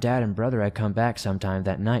asked if my dad and brother had come back sometime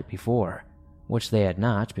that night before, which they had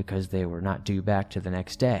not because they were not due back to the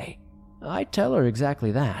next day. I tell her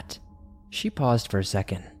exactly that. She paused for a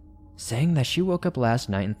second, saying that she woke up last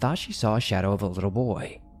night and thought she saw a shadow of a little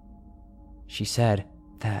boy. She said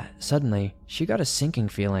that suddenly she got a sinking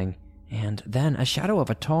feeling, and then a shadow of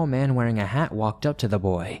a tall man wearing a hat walked up to the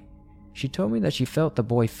boy. She told me that she felt the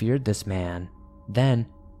boy feared this man. Then,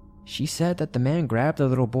 she said that the man grabbed the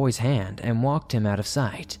little boy's hand and walked him out of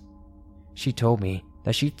sight. She told me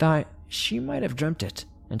that she thought she might have dreamt it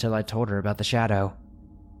until I told her about the shadow.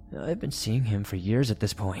 I've been seeing him for years at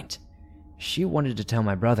this point. She wanted to tell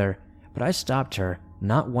my brother, but I stopped her,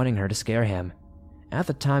 not wanting her to scare him. At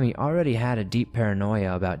the time, he already had a deep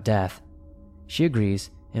paranoia about death. She agrees,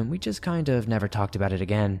 and we just kind of never talked about it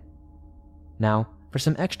again. Now, for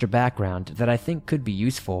some extra background that I think could be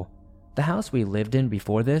useful, the house we lived in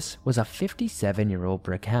before this was a 57-year-old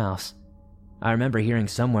brick house. I remember hearing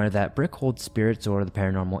somewhere that brick holds spirits or the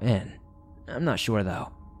paranormal in. I'm not sure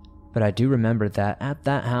though. But I do remember that at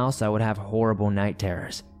that house I would have horrible night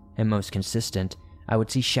terrors, and most consistent, I would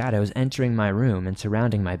see shadows entering my room and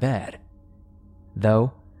surrounding my bed.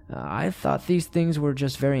 Though, I thought these things were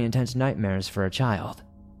just very intense nightmares for a child.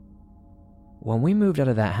 When we moved out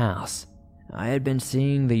of that house, I had been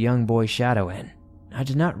seeing the young boy's shadow in. I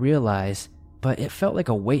did not realize, but it felt like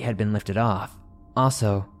a weight had been lifted off.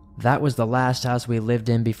 Also, that was the last house we lived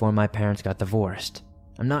in before my parents got divorced.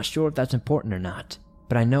 I'm not sure if that's important or not,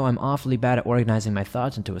 but I know I'm awfully bad at organizing my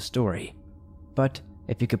thoughts into a story. But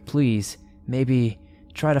if you could please, maybe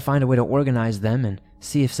try to find a way to organize them and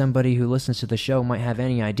see if somebody who listens to the show might have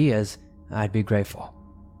any ideas, I'd be grateful.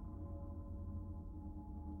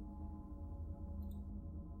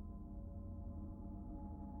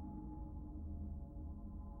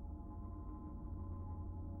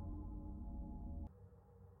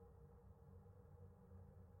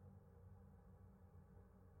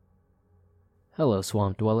 Hello,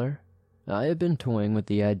 Swamp Dweller. I have been toying with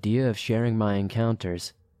the idea of sharing my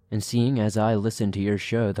encounters, and seeing as I listen to your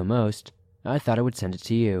show the most, I thought I would send it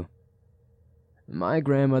to you. My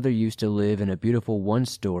grandmother used to live in a beautiful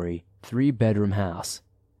one-story, 3-bedroom house.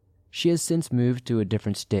 She has since moved to a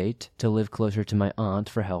different state to live closer to my aunt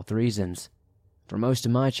for health reasons. For most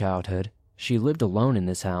of my childhood, she lived alone in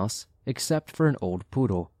this house, except for an old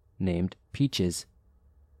poodle named Peaches.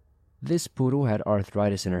 This poodle had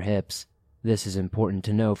arthritis in her hips. This is important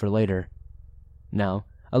to know for later. Now,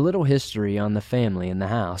 a little history on the family in the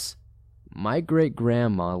house. My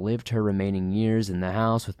great-grandma lived her remaining years in the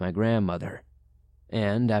house with my grandmother,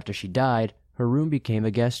 and after she died, her room became a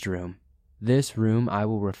guest room. This room I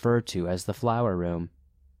will refer to as the flower room.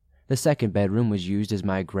 The second bedroom was used as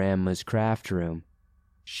my grandma's craft room.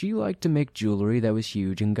 She liked to make jewelry that was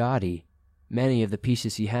huge and gaudy. Many of the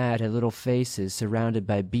pieces she had little faces surrounded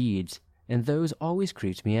by beads, and those always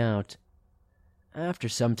creeped me out. After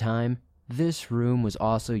some time, this room was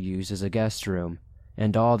also used as a guest room,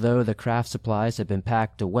 and although the craft supplies had been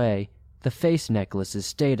packed away, the face necklaces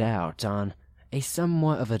stayed out on a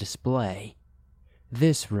somewhat of a display.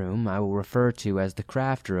 This room I will refer to as the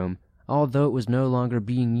craft room, although it was no longer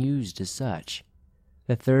being used as such.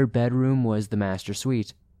 The third bedroom was the master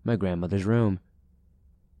suite, my grandmother's room.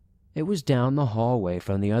 It was down the hallway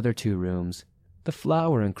from the other two rooms. The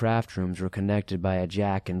flower and craft rooms were connected by a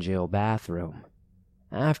Jack and Jill bathroom.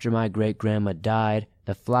 After my great-grandma died,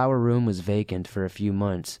 the flower room was vacant for a few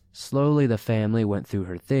months. Slowly the family went through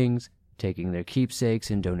her things, taking their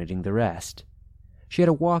keepsakes and donating the rest. She had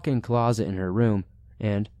a walk-in closet in her room,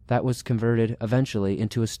 and that was converted eventually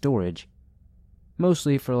into a storage.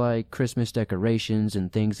 Mostly for Christmas decorations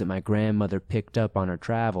and things that my grandmother picked up on her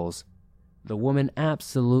travels. The woman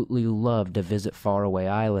absolutely loved to visit faraway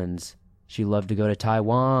islands. She loved to go to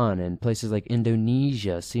Taiwan, and places like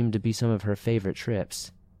Indonesia seemed to be some of her favorite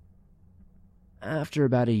trips. After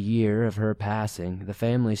about a year of her passing, the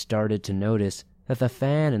family started to notice that the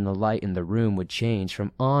fan and the light in the room would change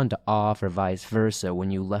from on to off or vice versa when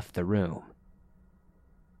you left the room.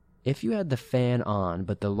 If you had the fan on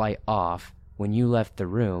but the light off when you left the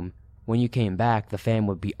room, when you came back the fan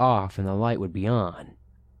would be off and the light would be on.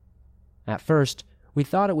 At first, we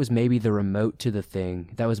thought it was maybe the remote to the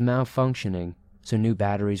thing that was malfunctioning, so new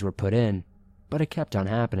batteries were put in, but it kept on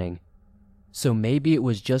happening. So maybe it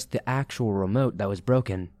was just the actual remote that was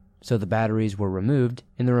broken, so the batteries were removed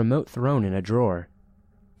and the remote thrown in a drawer.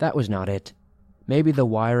 That was not it. Maybe the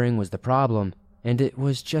wiring was the problem, and it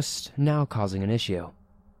was just now causing an issue.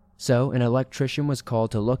 So an electrician was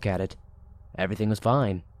called to look at it. Everything was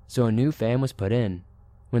fine, so a new fan was put in.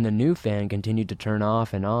 When the new fan continued to turn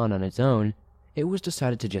off and on its own, it was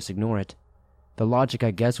decided to just ignore it. The logic,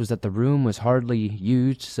 I guess, was that the room was hardly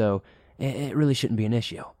used, so it really shouldn't be an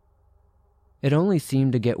issue. It only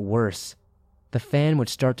seemed to get worse. The fan would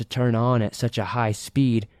start to turn on at such a high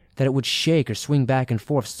speed that it would shake or swing back and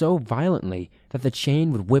forth so violently that the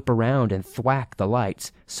chain would whip around and thwack the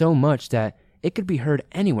lights so much that it could be heard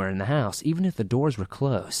anywhere in the house, even if the doors were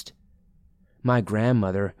closed. My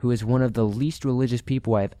grandmother, who is one of the least religious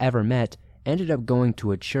people I have ever met, ended up going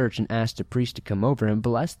to a church and asked a priest to come over and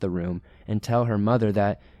bless the room and tell her mother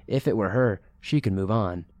that if it were her, she could move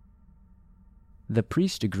on. The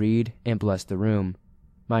priest agreed and blessed the room.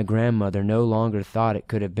 My grandmother no longer thought it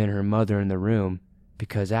could have been her mother in the room,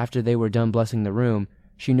 because after they were done blessing the room,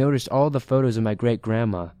 she noticed all the photos of my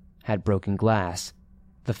great-grandma had broken glass.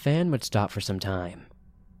 The fan would stop for some time,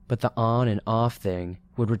 but the on and off thing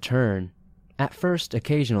would return, at first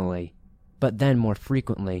occasionally, but then more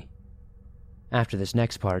frequently. After this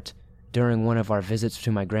next part, during one of our visits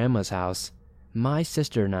to my grandma's house, my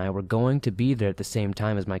sister and I were going to be there at the same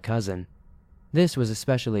time as my cousin. This was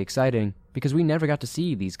especially exciting because we never got to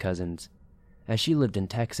see these cousins, as she lived in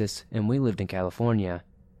Texas and we lived in California.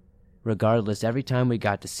 Regardless, every time we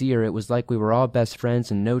got to see her, it was like we were all best friends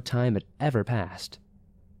and no time had ever passed.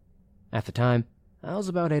 At the time, I was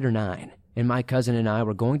about 8 or 9, and my cousin and I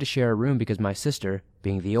were going to share a room because my sister,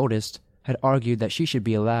 being the oldest, had argued that she should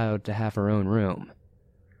be allowed to have her own room.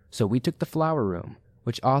 So we took the flower room,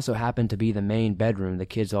 which also happened to be the main bedroom the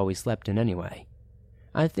kids always slept in anyway.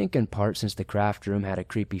 I think in part since the craft room had a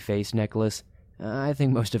creepy face necklace, I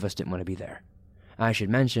think most of us didn't want to be there. I should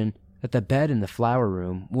mention that the bed in the flower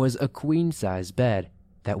room was a queen-size bed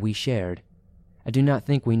that we shared. I do not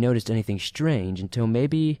think we noticed anything strange until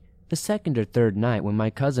maybe the second or third night when my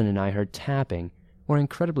cousin and I heard tapping or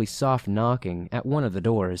incredibly soft knocking at one of the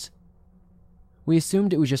doors. We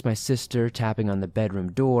assumed it was just my sister tapping on the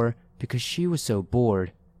bedroom door because she was so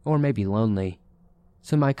bored, or maybe lonely.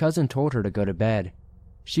 So my cousin told her to go to bed.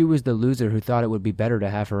 She was the loser who thought it would be better to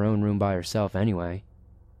have her own room by herself anyway.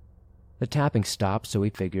 The tapping stopped, so we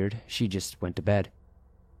figured she just went to bed.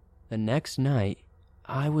 The next night,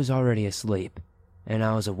 I was already asleep, and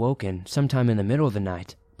I was awoken sometime in the middle of the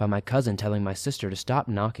night by my cousin telling my sister to stop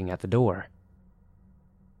knocking at the door.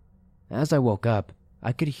 As I woke up,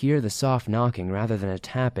 I could hear the soft knocking rather than a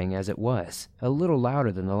tapping, as it was a little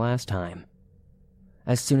louder than the last time.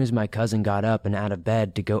 As soon as my cousin got up and out of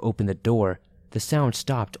bed to go open the door, the sound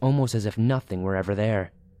stopped almost as if nothing were ever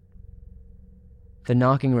there. The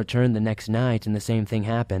knocking returned the next night and the same thing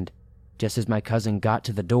happened. Just as my cousin got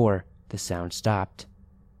to the door, the sound stopped.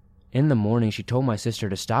 In the morning, she told my sister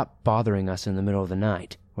to stop bothering us in the middle of the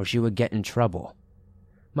night, or she would get in trouble.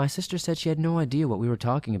 My sister said she had no idea what we were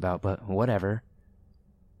talking about, but whatever.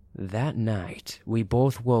 That night, we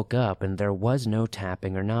both woke up and there was no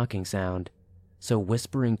tapping or knocking sound. So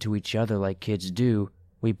whispering to each other like kids do,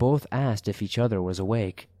 we both asked if each other was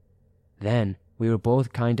awake. Then, we were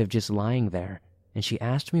both kind of just lying there, and she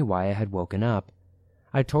asked me why I had woken up.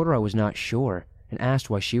 I told her I was not sure, and asked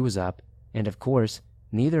why she was up, and of course,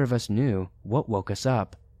 neither of us knew what woke us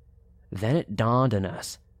up. Then it dawned on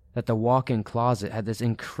us that the walk-in closet had this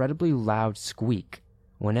incredibly loud squeak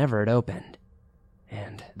whenever it opened.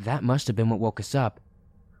 And that must have been what woke us up.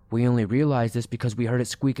 We only realized this because we heard it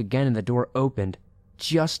squeak again and the door opened,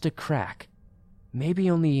 just a crack.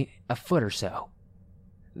 Maybe only a foot or so.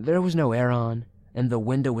 There was no air on, and the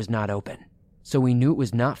window was not open, so we knew it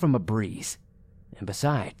was not from a breeze. And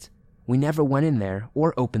besides, we never went in there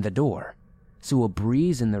or opened the door, so a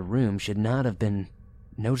breeze in the room should not have been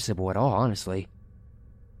noticeable at all, honestly.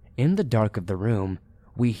 In the dark of the room,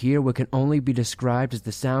 we hear what can only be described as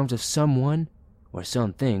the sounds of someone or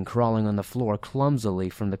something crawling on the floor clumsily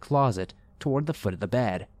from the closet toward the foot of the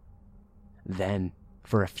bed. Then,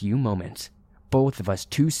 for a few moments, both of us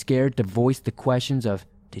too scared to voice the questions of,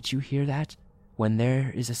 "Did you hear that?" when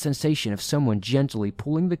there is a sensation of someone gently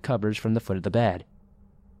pulling the covers from the foot of the bed.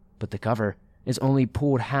 But the cover is only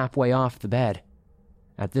pulled halfway off the bed.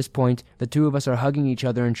 At this point, the two of us are hugging each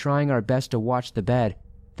other and trying our best to watch the bed.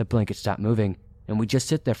 The blanket stopped moving, and we just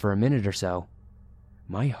sit there for a minute or so.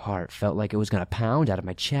 My heart felt like it was going to pound out of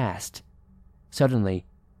my chest. Suddenly,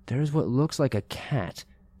 there's what looks like a cat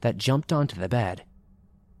that jumped onto the bed.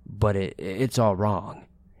 But it's all wrong.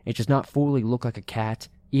 It does not fully look like a cat.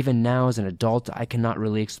 Even now as an adult, I cannot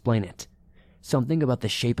really explain it. Something about the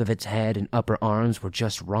shape of its head and upper arms were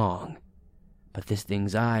just wrong. But this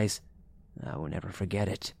thing's eyes, I will never forget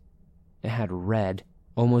it. It had red,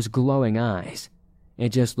 almost glowing eyes. It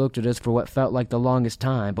just looked at us for what felt like the longest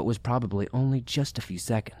time, but was probably only just a few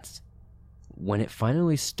seconds. When it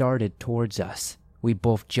finally started towards us, we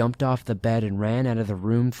both jumped off the bed and ran out of the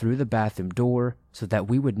room through the bathroom door so that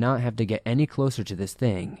we would not have to get any closer to this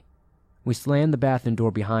thing. We slammed the bathroom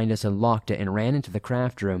door behind us and locked it and ran into the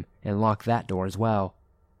craft room and locked that door as well.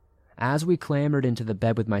 As we clambered into the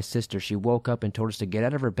bed with my sister, she woke up and told us to get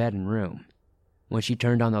out of her bed and room. When she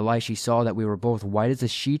turned on the light, she saw that we were both white as a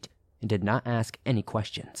sheet and did not ask any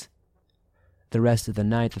questions. The rest of the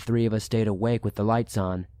night, the three of us stayed awake with the lights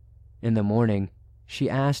on. In the morning, she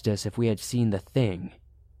asked us if we had seen the thing.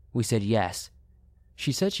 We said yes.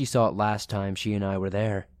 She said she saw it last time she and I were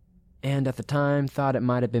there, and at the time thought it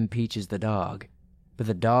might have been Peaches the dog. But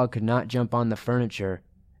the dog could not jump on the furniture.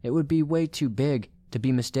 It would be way too big to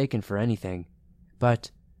be mistaken for anything. But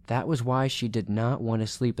that was why she did not want to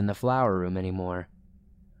sleep in the flower room anymore.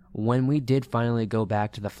 When we did finally go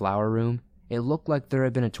back to the flower room, it looked like there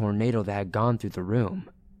had been a tornado that had gone through the room.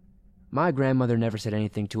 My grandmother never said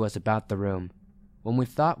anything to us about the room, when we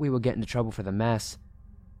thought we would get into trouble for the mess.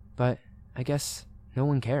 But I guess no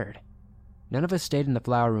one cared. None of us stayed in the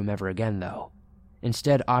flower room ever again, though,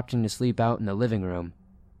 instead opting to sleep out in the living room.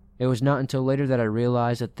 It was not until later that I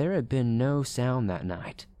realized that there had been no sound that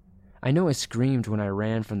night. I know I screamed when I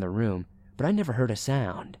ran from the room, but I never heard a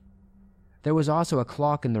sound. There was also a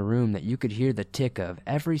clock in the room that you could hear the tick of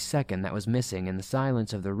every second that was missing in the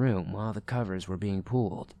silence of the room while the covers were being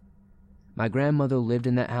pulled. My grandmother lived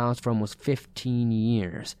in that house for almost 15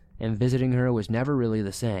 years, and visiting her was never really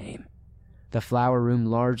the same. The flower room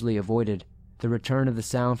largely avoided, the return of the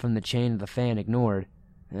sound from the chain of the fan ignored.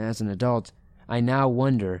 As an adult, I now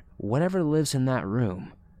wonder, whatever lives in that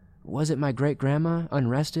room? Was it my great-grandma,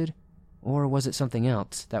 unrested? Or was it something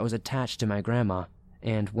else that was attached to my grandma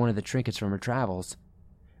and one of the trinkets from her travels?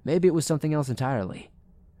 Maybe it was something else entirely.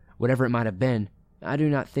 Whatever it might have been, I do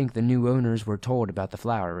not think the new owners were told about the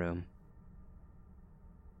flower room.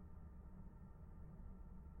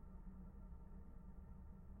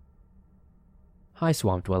 Hi,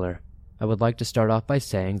 Swamp Dweller. I would like to start off by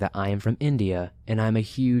saying that I am from India, and I am a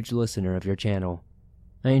huge listener of your channel.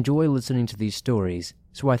 I enjoy listening to these stories,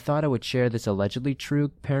 so I thought I would share this allegedly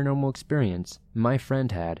true paranormal experience my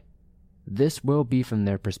friend had. This will be from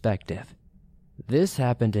their perspective. This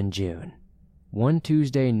happened in June. One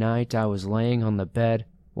Tuesday night, I was laying on the bed,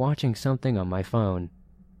 watching something on my phone.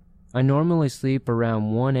 I normally sleep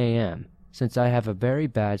around 1 a.m., since I have a very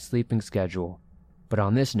bad sleeping schedule, but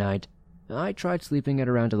on this night, I tried sleeping at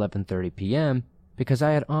around 11:30 p.m. because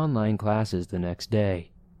I had online classes the next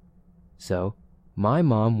day. So, my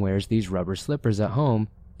mom wears these rubber slippers at home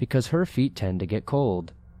because her feet tend to get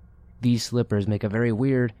cold. These slippers make a very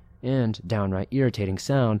weird and downright irritating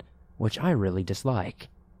sound, which I really dislike.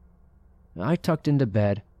 I tucked into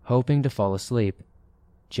bed, hoping to fall asleep.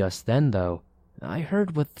 Just then, though, I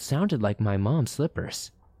heard what sounded like my mom's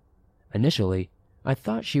slippers. Initially, I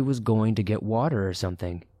thought she was going to get water or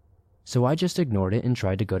something, so I just ignored it and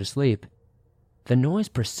tried to go to sleep. The noise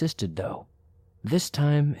persisted, though. This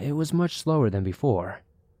time, it was much slower than before.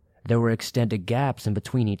 There were extended gaps in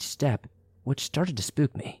between each step, which started to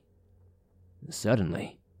spook me.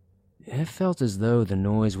 Suddenly, it felt as though the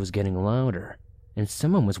noise was getting louder, and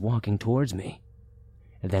someone was walking towards me.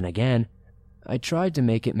 Then again, I tried to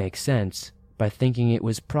make it make sense by thinking it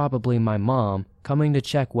was probably my mom coming to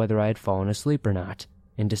check whether I had fallen asleep or not,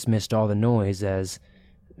 and dismissed all the noise as,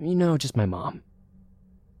 just my mom.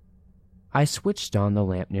 I switched on the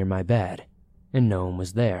lamp near my bed, and no one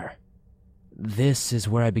was there. This is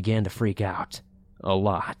where I began to freak out. A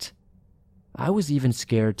lot. I was even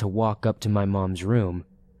scared to walk up to my mom's room.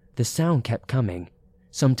 The sound kept coming.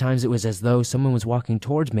 Sometimes it was as though someone was walking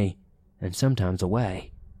towards me, and sometimes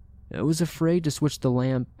away. I was afraid to switch the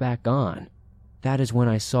lamp back on. That is when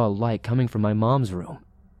I saw a light coming from my mom's room.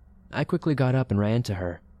 I quickly got up and ran to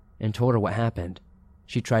her, and told her what happened.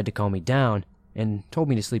 She tried to calm me down, and told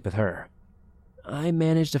me to sleep with her. I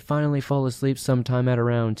managed to finally fall asleep sometime at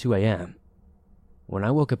around 2 a.m. When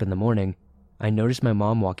I woke up in the morning, I noticed my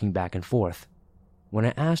mom walking back and forth. When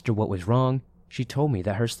I asked her what was wrong, she told me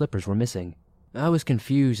that her slippers were missing. I was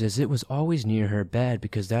confused as it was always near her bed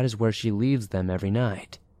because that is where she leaves them every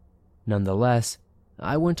night. Nonetheless,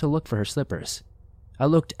 I went to look for her slippers. I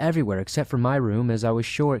looked everywhere except for my room as I was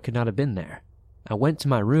sure it could not have been there. I went to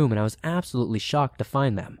my room and I was absolutely shocked to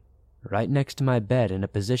find them, right next to my bed in a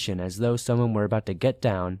position as though someone were about to get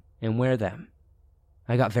down and wear them.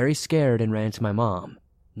 I got very scared and ran to my mom.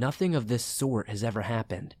 Nothing of this sort has ever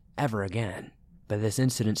happened, ever again, but this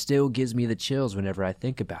incident still gives me the chills whenever I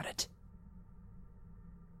think about it.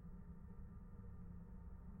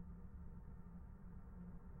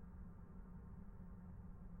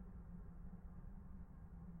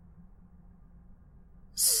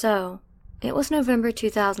 So, it was November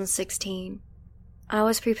 2016. I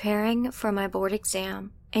was preparing for my board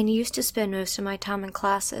exam and used to spend most of my time in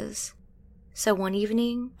classes. So one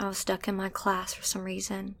evening, I was stuck in my class for some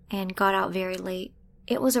reason and got out very late.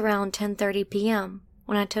 It was around 10:30 p.m.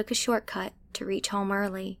 when I took a shortcut to reach home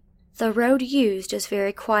early. The road used is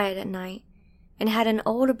very quiet at night and had an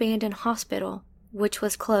old abandoned hospital which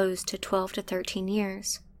was closed to 12 to 13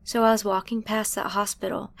 years. So I was walking past that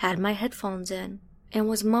hospital, had my headphones in, and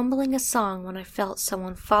was mumbling a song when I felt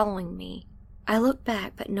someone following me. I looked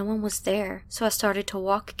back, but no one was there, so I started to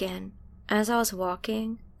walk again. As I was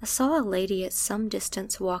walking, I saw a lady at some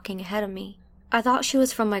distance walking ahead of me. I thought she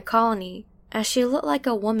was from my colony, as she looked like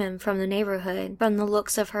a woman from the neighborhood from the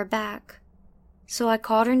looks of her back. So I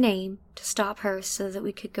called her name to stop her so that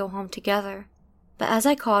we could go home together. But as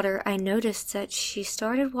I called her, I noticed that she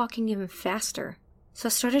started walking even faster. So I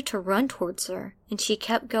started to run towards her, and she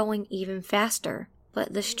kept going even faster.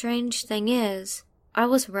 But the strange thing is, I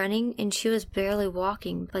was running and she was barely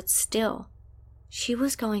walking, but still, she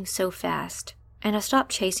was going so fast, and I stopped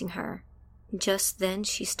chasing her. Just then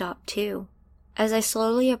she stopped too. As I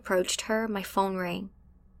slowly approached her, my phone rang.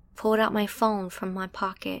 Pulled out my phone from my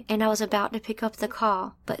pocket, and I was about to pick up the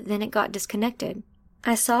call, but then it got disconnected.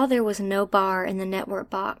 I saw there was no bar in the network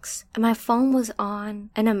box, and my phone was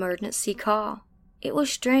on an emergency call. It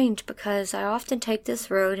was strange because I often take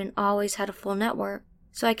this road and always had a full network.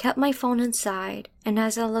 So I kept my phone inside, and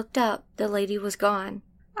as I looked up, the lady was gone.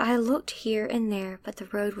 I looked here and there, but the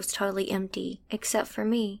road was totally empty, except for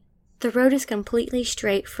me. The road is completely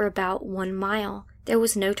straight for about 1 mile. There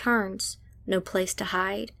was no turns, no place to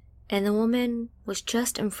hide, and the woman was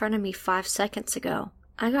just in front of me 5 seconds ago.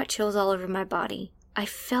 I got chills all over my body. I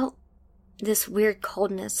felt this weird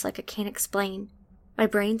coldness like I can't explain. My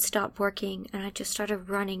brain stopped working, and I just started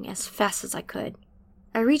running as fast as I could.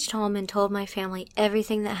 I reached home and told my family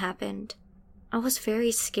everything that happened. I was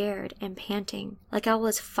very scared and panting, like I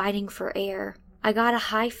was fighting for air. I got a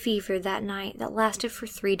high fever that night that lasted for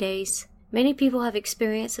 3 days. Many people have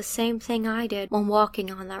experienced the same thing I did when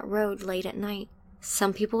walking on that road late at night.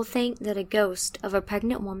 Some people think that a ghost of a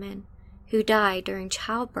pregnant woman who died during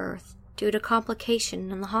childbirth due to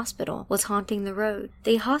complication in the hospital was haunting the road.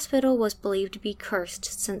 The hospital was believed to be cursed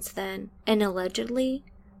since then, and allegedly,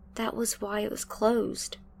 that was why it was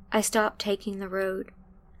closed. I stopped taking the road,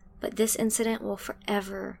 but this incident will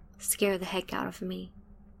forever scare the heck out of me.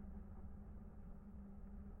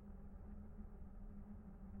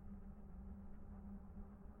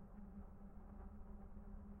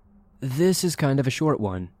 This is kind of a short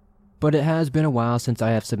one, but it has been a while since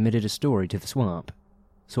I have submitted a story to the swamp,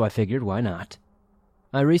 so I figured why not.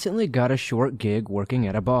 I recently got a short gig working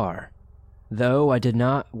at a bar. Though I did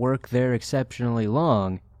not work there exceptionally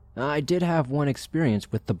long, I did have one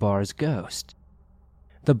experience with the bar's ghost.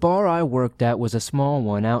 The bar I worked at was a small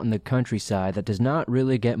one out in the countryside that does not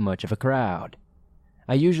really get much of a crowd.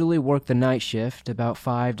 I usually work the night shift about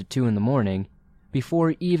 5 to 2 in the morning.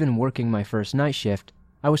 Before even working my first night shift,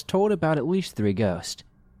 I was told about at least 3 ghosts.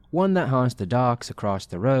 One that haunts the docks across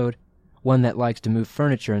the road, one that likes to move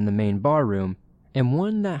furniture in the main bar room, and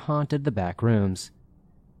one that haunted the back rooms.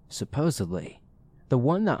 Supposedly, the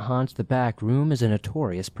one that haunts the back room is a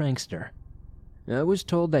notorious prankster. I was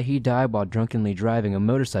told that he died while drunkenly driving a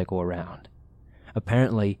motorcycle around.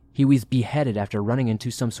 Apparently, he was beheaded after running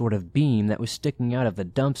into some sort of beam that was sticking out of the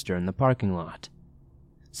dumpster in the parking lot.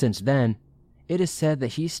 Since then, it is said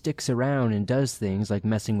that he sticks around and does things like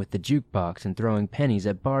messing with the jukebox and throwing pennies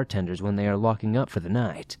at bartenders when they are locking up for the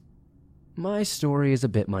night. My story is a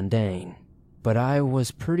bit mundane, but I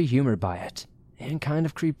was pretty humored by it, and kind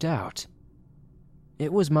of creeped out.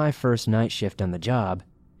 It was my first night shift on the job,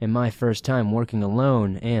 and my first time working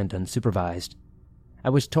alone and unsupervised. I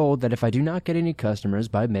was told that if I do not get any customers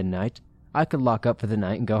by midnight, I could lock up for the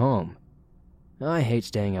night and go home. I hate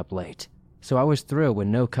staying up late, so I was thrilled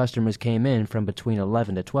when no customers came in from between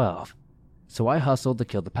 11 to 12. So I hustled to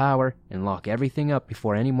kill the power and lock everything up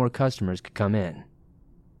before any more customers could come in.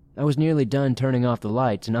 I was nearly done turning off the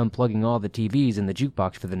lights and unplugging all the TVs in the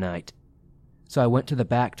jukebox for the night. So I went to the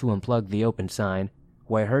back to unplug the open sign,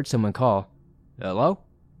 where I heard someone call, "Hello?"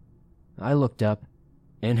 I looked up,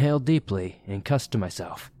 inhaled deeply, and cussed to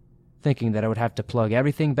myself, thinking that I would have to plug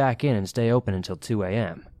everything back in and stay open until 2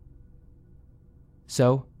 a.m.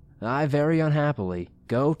 So, I very unhappily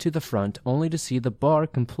go to the front only to see the bar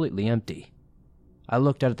completely empty. I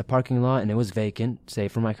looked out at the parking lot and it was vacant,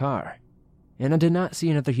 save for my car. And I did not see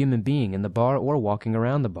another human being in the bar or walking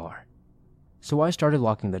around the bar. So I started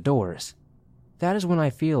locking the doors. That is when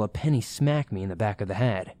I feel a penny smack me in the back of the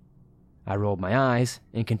head. I rolled my eyes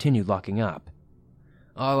and continued locking up.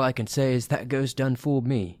 All I can say is that ghost done fooled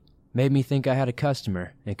me, made me think I had a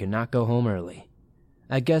customer and could not go home early.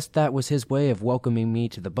 I guess that was his way of welcoming me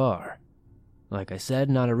to the bar. Like I said,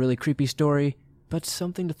 not a really creepy story, but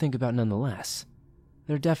something to think about nonetheless.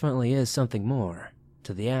 There definitely is something more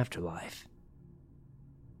to the afterlife.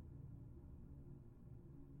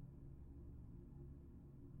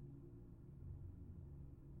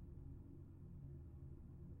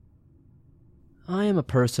 I am a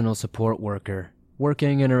personal support worker,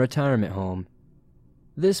 working in a retirement home.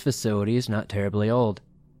 This facility is not terribly old,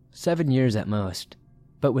 7 years at most,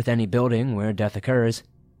 but with any building where death occurs,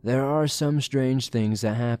 there are some strange things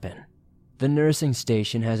that happen. The nursing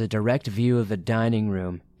station has a direct view of the dining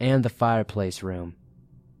room and the fireplace room.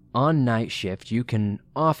 On night shift, you can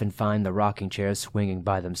often find the rocking chairs swinging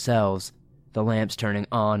by themselves, the lamps turning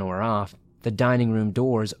on or off, the dining room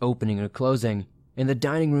doors opening or closing, and the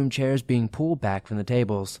dining room chairs being pulled back from the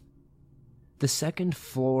tables. The second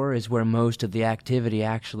floor is where most of the activity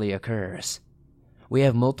actually occurs. We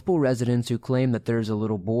have multiple residents who claim that there's a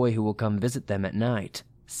little boy who will come visit them at night,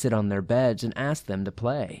 sit on their beds, and ask them to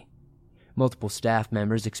play. Multiple staff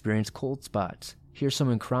members experience cold spots, hear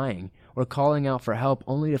someone crying, or calling out for help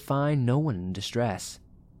only to find no one in distress.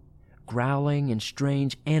 Growling and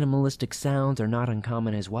strange animalistic sounds are not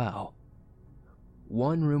uncommon as well.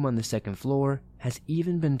 One room on the second floor has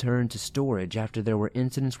even been turned to storage after there were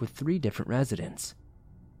incidents with 3 different residents.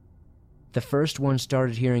 The first one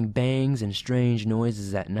started hearing bangs and strange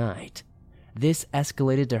noises at night. This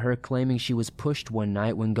escalated to her claiming she was pushed one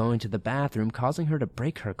night when going to the bathroom, causing her to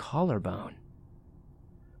break her collarbone.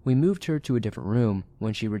 We moved her to a different room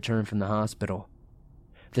when she returned from the hospital.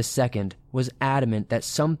 The second was adamant that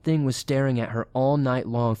something was staring at her all night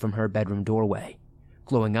long from her bedroom doorway.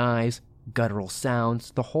 Glowing eyes, guttural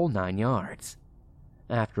sounds, the whole 9 yards.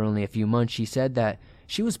 After only a few months, she said that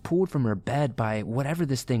she was pulled from her bed by whatever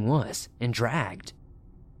this thing was and dragged.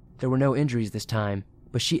 There were no injuries this time,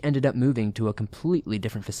 but she ended up moving to a completely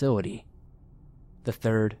different facility. The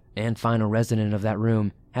third and final resident of that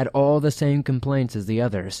room had all the same complaints as the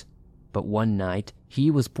others, but one night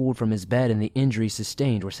he was pulled from his bed and the injuries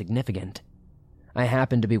sustained were significant. I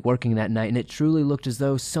happened to be working that night and it truly looked as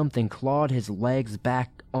though something clawed his legs,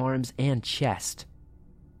 back, arms, and chest.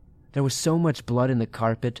 There was so much blood in the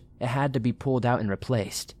carpet, it had to be pulled out and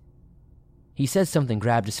replaced. He said something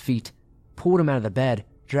grabbed his feet, pulled him out of the bed,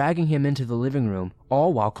 dragging him into the living room,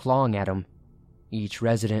 all while clawing at him. Each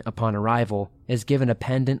resident, upon arrival, is given a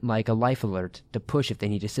pendant like a life alert to push if they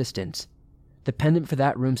need assistance. The pendant for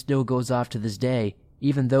that room still goes off to this day,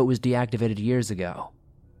 even though it was deactivated years ago.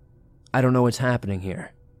 I don't know what's happening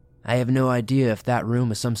here. I have no idea if that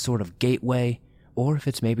room is some sort of gateway, or if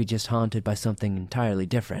it's maybe just haunted by something entirely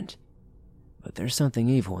different. But there's something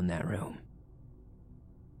evil in that room.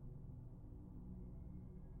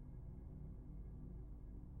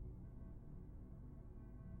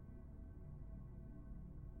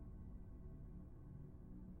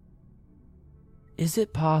 Is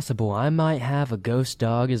it possible I might have a ghost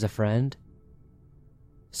dog as a friend?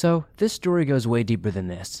 So, this story goes way deeper than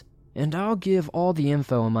this, and I'll give all the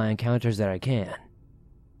info on my encounters that I can.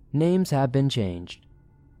 Names have been changed.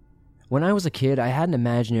 When I was a kid, I had an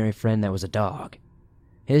imaginary friend that was a dog.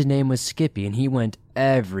 His name was Skippy, and he went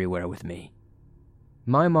everywhere with me.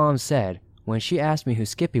 My mom said, when she asked me who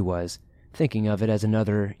Skippy was, thinking of it as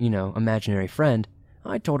another, imaginary friend,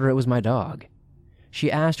 I told her it was my dog.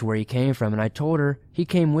 She asked where he came from, and I told her he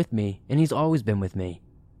came with me, and he's always been with me.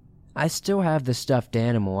 I still have the stuffed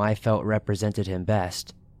animal I felt represented him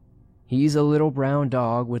best. He's a little brown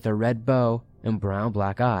dog with a red bow and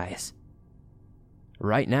brown-black eyes.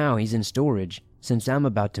 Right now, he's in storage, since I'm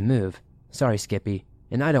about to move. Sorry, Skippy,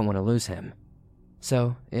 and I don't want to lose him.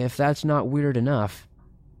 So, if that's not weird enough,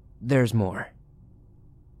 there's more.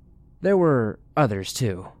 There were others,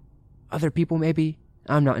 too. Other people, maybe?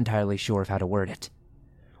 I'm not entirely sure of how to word it.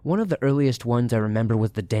 One of the earliest ones I remember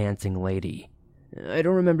was the dancing lady. I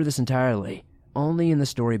don't remember this entirely, only in the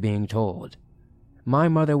story being told. My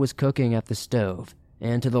mother was cooking at the stove,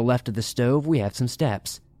 and to the left of the stove we had some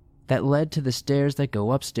steps that led to the stairs that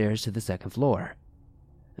go upstairs to the second floor.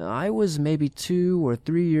 I was maybe 2 or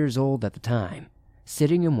 3 years old at the time,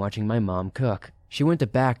 sitting and watching my mom cook. She went to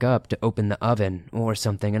back up to open the oven or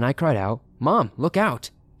something, and I cried out, "Mom, look out!"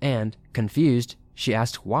 And, confused, she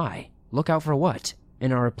asked why. Look out for what?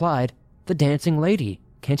 And I replied, "The dancing lady.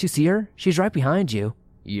 Can't you see her? She's right behind you."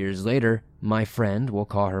 Years later, my friend, we'll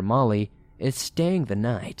call her Molly, is staying the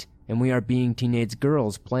night, and we are being teenage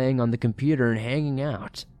girls playing on the computer and hanging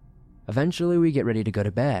out. Eventually, we get ready to go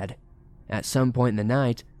to bed. At some point in the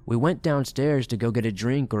night, we went downstairs to go get a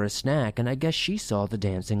drink or a snack, and I guess she saw the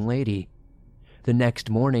dancing lady. The next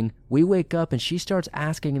morning, we wake up and she starts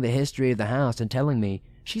asking the history of the house and telling me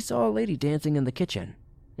she saw a lady dancing in the kitchen.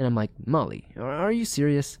 And I'm like, "Molly, are you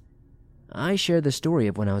serious?" I shared the story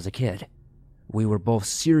of when I was a kid. We were both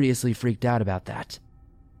seriously freaked out about that.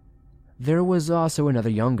 There was also another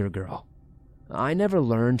younger girl. I never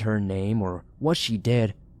learned her name or what she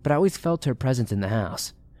did, but I always felt her presence in the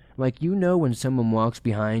house. Like, you know when someone walks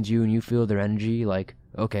behind you and you feel their energy, like,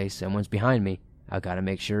 okay, someone's behind me, I gotta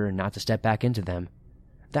make sure not to step back into them.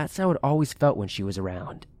 That's how it always felt when she was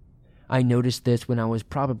around. I noticed this when I was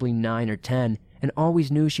probably 9 or 10, and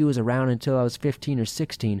always knew she was around until I was 15 or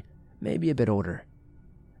 16, maybe a bit older.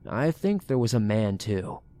 I think there was a man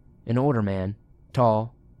too. An older man,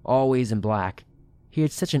 tall, always in black. He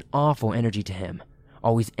had such an awful energy to him,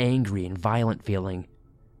 always angry and violent feeling.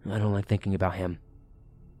 I don't like thinking about him.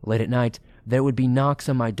 Late at night, there would be knocks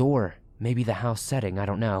on my door, maybe the house setting, I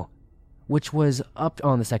don't know, which was up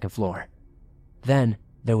on the second floor. Then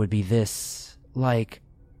there would be this, like,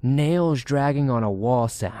 nails dragging on a wall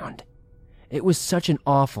sound. It was such an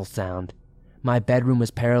awful sound. My bedroom was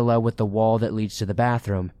parallel with the wall that leads to the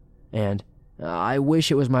bathroom, and I wish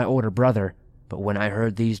it was my older brother, but when I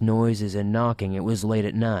heard these noises and knocking, it was late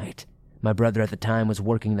at night. My brother at the time was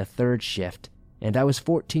working the third shift, and I was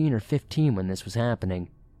 14 or 15 when this was happening.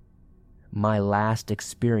 My last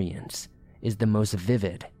experience is the most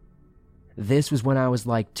vivid. This was when I was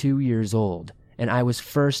like 2 years old, and I was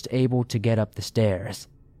first able to get up the stairs.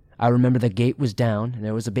 I remember the gate was down, and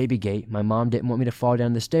there was a baby gate. My mom didn't want me to fall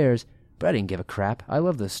down the stairs, but I didn't give a crap. I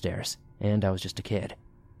love those stairs, and I was just a kid.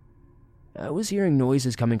 I was hearing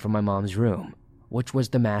noises coming from my mom's room, which was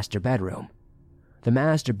the master bedroom. The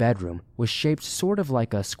master bedroom was shaped sort of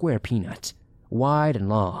like a square peanut, wide and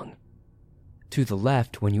long. To the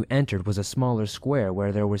left, when you entered, was a smaller square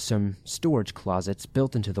where there were some storage closets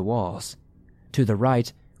built into the walls. To the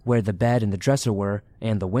right, where the bed and the dresser were,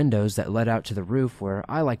 and the windows that led out to the roof where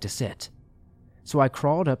I liked to sit. So I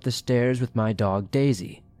crawled up the stairs with my dog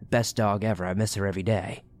Daisy, best dog ever, I miss her every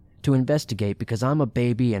day, to investigate because I'm a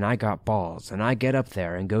baby and I got balls, and I get up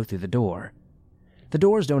there and go through the door. The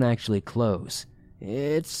doors don't actually close.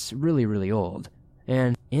 It's really, really old.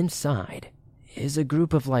 And inside is a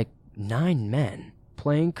group of like 9 men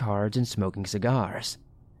playing cards and smoking cigars.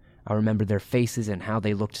 I remember their faces and how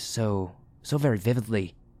they looked so very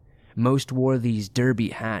vividly. Most wore these derby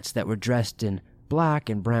hats that were dressed in black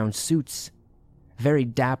and brown suits. Very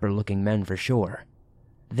dapper-looking men for sure.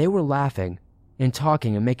 They were laughing and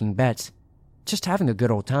talking and making bets, just having a good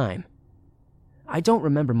old time. I don't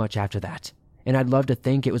remember much after that, and I'd love to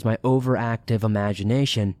think it was my overactive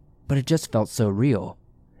imagination, but it just felt so real.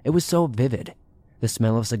 It was so vivid. The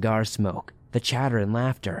smell of cigar smoke, the chatter and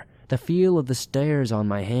laughter, the feel of the stairs on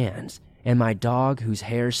my hands, and my dog whose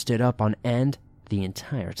hair stood up on end the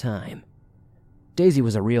entire time. Daisy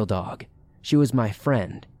was a real dog. She was my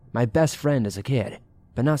friend, my best friend as a kid,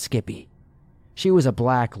 but not Skippy. She was a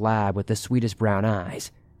black lab with the sweetest brown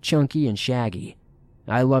eyes, chunky and shaggy.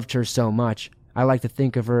 I loved her so much, I like to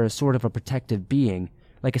think of her as sort of a protective being,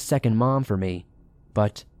 like a second mom for me,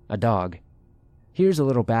 but a dog. Here's a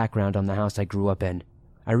little background on the house I grew up in.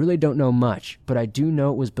 I really don't know much, but I do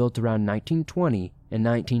know it was built around 1920 and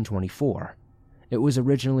 1924. It was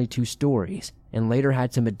originally 2 stories, and later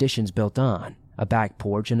had some additions built on, a back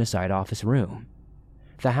porch and a side office room.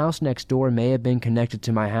 The house next door may have been connected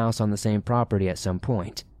to my house on the same property at some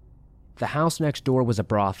point. The house next door was a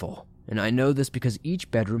brothel, and I know this because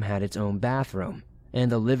each bedroom had its own bathroom,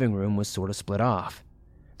 and the living room was sort of split off.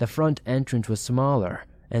 The front entrance was smaller,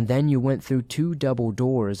 and then you went through 2 double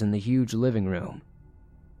doors in the huge living room.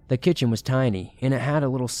 The kitchen was tiny, and it had a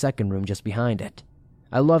little second room just behind it.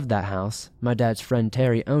 I loved that house. My dad's friend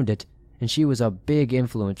Terry owned it, and she was a big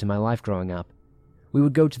influence in my life growing up. We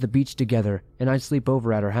would go to the beach together, and I'd sleep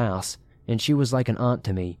over at her house, and she was like an aunt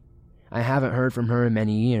to me. I haven't heard from her in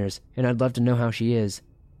many years, and I'd love to know how she is.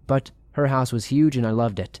 but her house was huge and I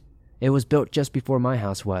loved it. It was built just before my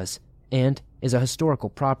house was, and is a historical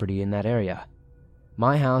property in that area.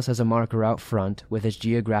 My house has a marker out front with its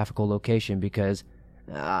geographical location because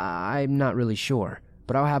I'm not really sure,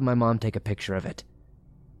 but I'll have my mom take a picture of it.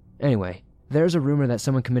 Anyway, there's a rumor that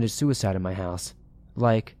someone committed suicide in my house.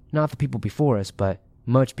 Like, not the people before us, but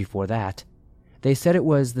much before that. They said it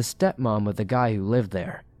was the stepmom of the guy who lived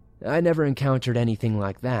there. I never encountered anything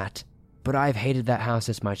like that, but I've hated that house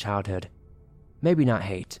since my childhood. Maybe not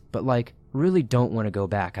hate, but really don't want to go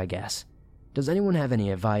back, I guess. Does anyone have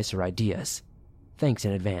any advice or ideas? Thanks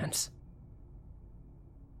in advance.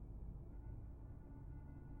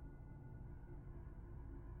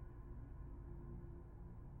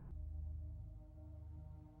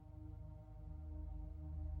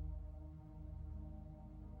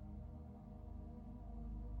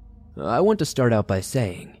 I want to start out by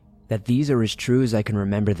saying that these are as true as I can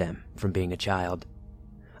remember them from being a child.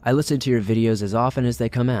 I listen to your videos as often as they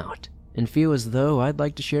come out and feel as though I'd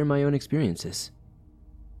like to share my own experiences.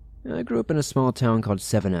 I grew up in a small town called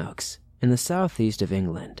Sevenoaks in the southeast of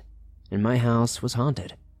England, and my house was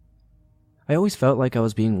haunted. I always felt like I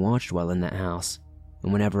was being watched while in that house,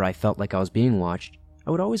 and whenever I felt like I was being watched,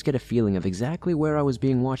 I would always get a feeling of exactly where I was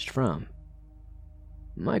being watched from.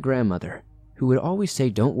 My grandmother, who would always say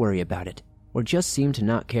don't worry about it, or just seemed to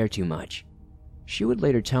not care too much, she would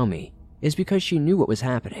later tell me is because she knew what was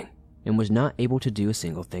happening and was not able to do a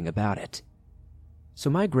single thing about it. So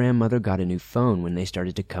my grandmother got a new phone when they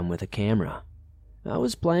started to come with a camera. I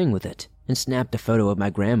was playing with it and snapped a photo of my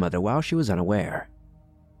grandmother while she was unaware.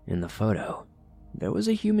 In the photo, there was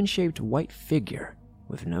a human-shaped white figure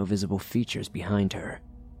with no visible features behind her.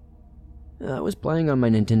 I was playing on my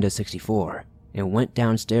Nintendo 64 and went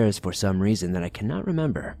downstairs for some reason that I cannot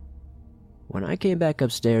remember. When I came back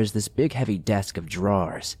upstairs, this big heavy desk of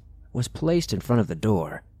drawers was placed in front of the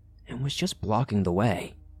door and was just blocking the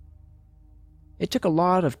way. It took a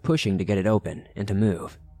lot of pushing to get it open and to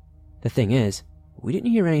move. The thing is, we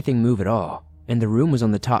didn't hear anything move at all, and the room was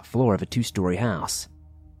on the top floor of a 2-story house.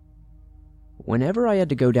 Whenever I had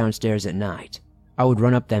to go downstairs at night, I would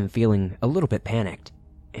run up them feeling a little bit panicked,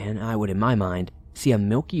 and I would, in my mind, see a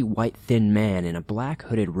milky white thin man in a black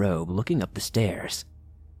hooded robe looking up the stairs,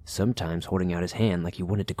 sometimes holding out his hand like he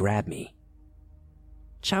wanted to grab me.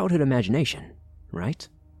 Childhood imagination, right?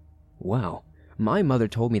 Well, my mother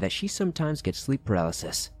told me that she sometimes gets sleep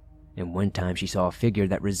paralysis, and one time she saw a figure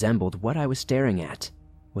that resembled what I was staring at,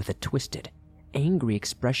 with a twisted, angry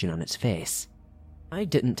expression on its face. I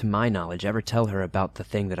didn't, to my knowledge, ever tell her about the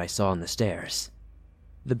thing that I saw on the stairs.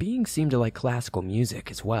 The being seemed to like classical music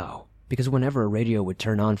as well, because whenever a radio would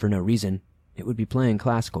turn on for no reason, it would be playing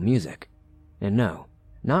classical music. And no,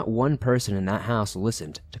 not one person in that house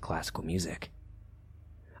listened to classical music.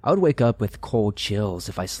 I would wake up with cold chills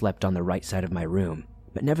if I slept on the right side of my room,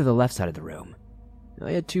 but never the left side of the room.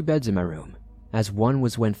 I had 2 beds in my room, as one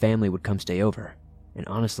was when family would come stay over, and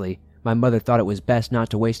honestly, my mother thought it was best not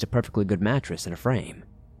to waste a perfectly good mattress and a frame.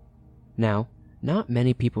 Now, not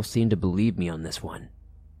many people seemed to believe me on this one,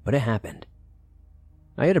 but it happened.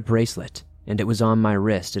 I had a bracelet, and it was on my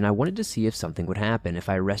wrist, and I wanted to see if something would happen if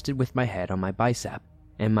I rested with my head on my bicep,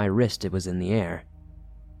 and my wrist was in the air.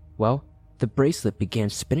 Well, the bracelet began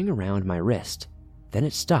spinning around my wrist. Then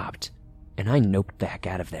it stopped, and I noped the heck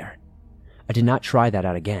out of there. I did not try that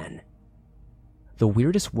out again. The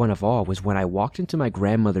weirdest one of all was when I walked into my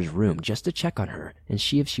grandmother's room just to check on her and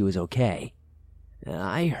see if she was okay.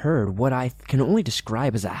 I heard what I can only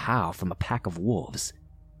describe as a howl from a pack of wolves.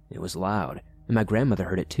 It was loud, and my grandmother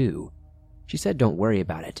heard it too. She said don't worry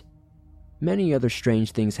about it. Many other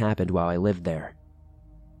strange things happened while I lived there.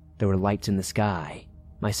 There were lights in the sky,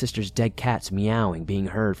 my sister's dead cat's meowing being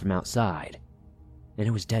heard from outside, and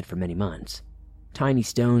it was dead for many months. Tiny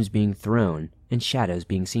stones being thrown, and shadows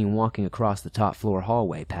being seen walking across the top floor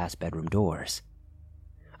hallway past bedroom doors.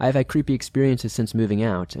 I have had creepy experiences since moving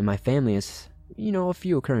out, and my family has, a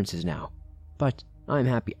few occurrences now, but I'm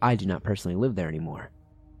happy I do not personally live there anymore.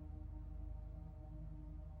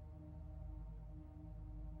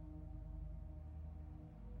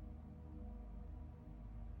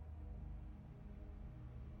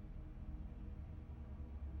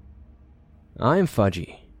 I'm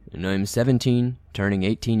Fudgy, and I'm 17, turning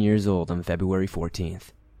 18 years old on February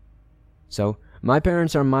 14th. So, my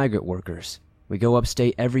parents are migrant workers. We go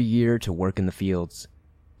upstate every year to work in the fields.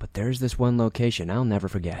 But there's this one location I'll never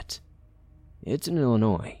forget. It's in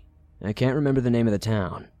Illinois. I can't remember the name of the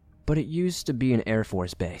town, but it used to be an Air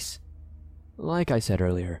Force base. Like I said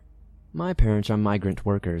earlier, my parents are migrant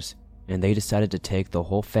workers, and they decided to take the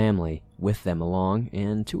whole family with them along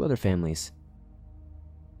and 2 other families.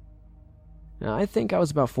 I think I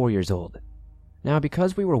was about 4 years old. Now,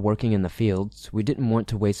 because we were working in the fields, we didn't want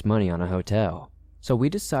to waste money on a hotel, so we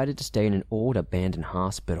decided to stay in an old abandoned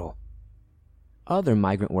hospital. Other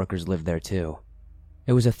migrant workers lived there too.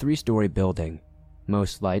 It was a 3-story building.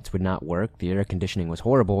 Most lights would not work, the air conditioning was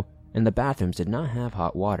horrible, and the bathrooms did not have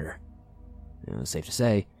hot water. It was safe to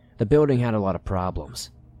say, the building had a lot of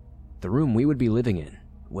problems. The room we would be living in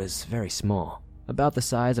was very small, about the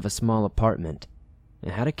size of a small apartment.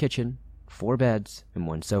 It had a kitchen, 4 beds, and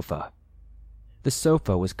 1 sofa. The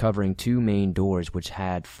sofa was covering 2 main doors which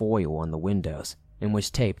had foil on the windows and was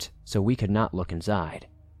taped so we could not look inside.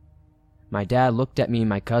 My dad looked at me and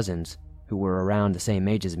my cousins, who were around the same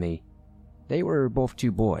age as me. They were both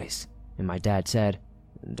 2 boys, and my dad said,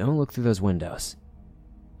 "Don't look through those windows."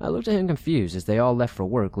 I looked at him confused as they all left for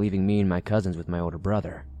work, leaving me and my cousins with my older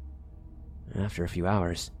brother. After a few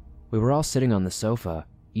hours, we were all sitting on the sofa,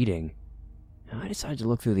 eating. I decided to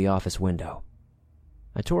look through the office window.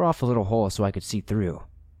 I tore off a little hole so I could see through.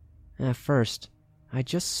 At first, I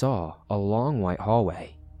just saw a long white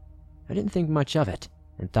hallway. I didn't think much of it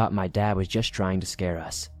and thought my dad was just trying to scare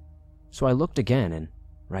us. So I looked again and,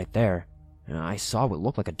 right there, I saw what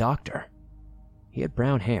looked like a doctor. He had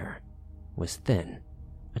brown hair, was thin,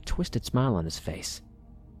 a twisted smile on his face,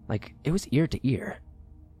 like it was ear to ear.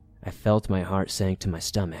 I felt my heart sank to my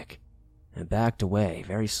stomach and backed away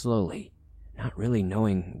very slowly, not really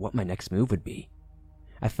knowing what my next move would be.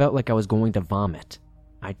 I felt like I was going to vomit.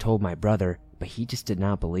 I told my brother, but he just did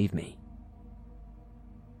not believe me.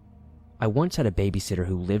 I once had a babysitter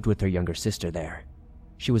who lived with her younger sister there.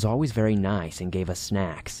 She was always very nice and gave us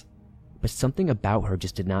snacks, but something about her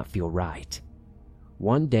just did not feel right.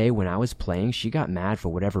 One day when I was playing, she got mad for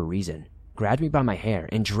whatever reason, grabbed me by my hair,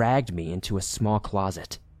 and dragged me into a small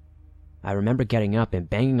closet. I remember getting up and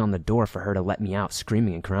banging on the door for her to let me out,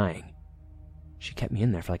 screaming and crying. She kept me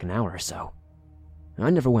in there for like an hour or so. I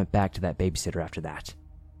never went back to that babysitter after that.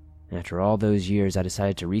 After all those years, I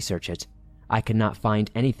decided to research it. I could not find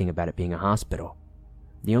anything about it being a hospital.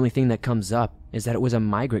 The only thing that comes up is that it was a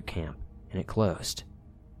migrant camp, and it closed.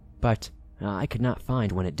 But I could not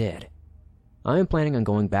find when it did. I am planning on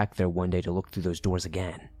going back there one day to look through those doors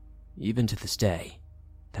again. Even to this day,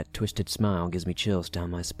 that twisted smile gives me chills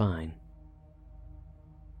down my spine.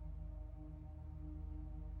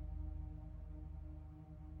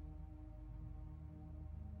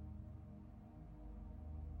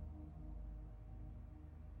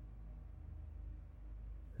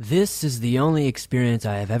 This is the only experience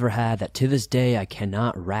I have ever had that to this day I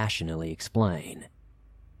cannot rationally explain.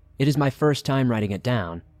 It is my first time writing it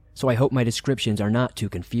down, so I hope my descriptions are not too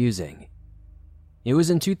confusing. It was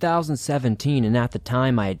in 2017, and at the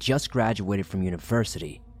time I had just graduated from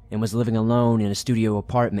university and was living alone in a studio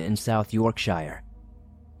apartment in South Yorkshire,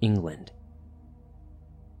 England.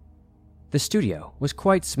 The studio was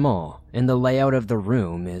quite small, and the layout of the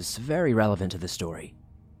room is very relevant to the story.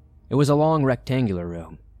 It was a long rectangular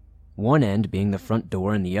room, one end being the front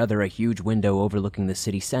door and the other a huge window overlooking the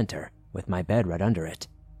city center, with my bed right under it.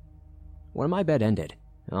 Where my bed ended,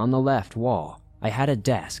 on the left wall, I had a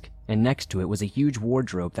desk, and next to it was a huge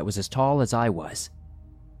wardrobe that was as tall as I was.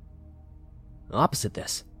 Opposite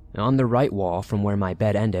this, on the right wall from where my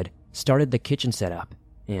bed ended, started the kitchen setup,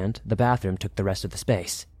 and the bathroom took the rest of the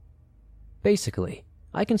space. Basically,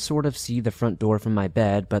 I can sort of see the front door from my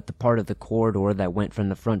bed, but the part of the corridor that went from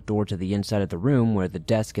the front door to the inside of the room where the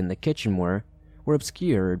desk and the kitchen were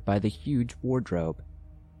obscured by the huge wardrobe.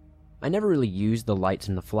 I never really used the lights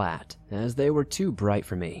in the flat, as they were too bright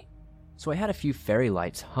for me, so I had a few fairy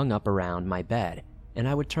lights hung up around my bed, and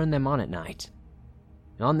I would turn them on at night.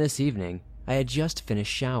 On this evening, I had just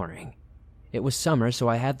finished showering. It was summer, so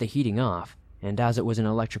I had the heating off, and as it was an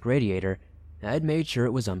electric radiator, I had made sure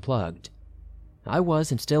it was unplugged. I was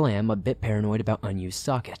and still am a bit paranoid about unused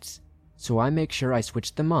sockets, so I make sure I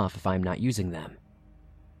switch them off if I'm not using them.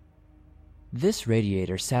 This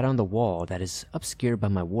radiator sat on the wall that is obscured by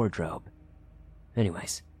my wardrobe.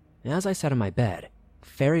 Anyways, as I sat on my bed,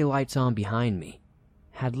 fairy lights on behind me,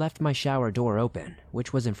 had left my shower door open,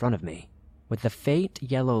 which was in front of me, with the faint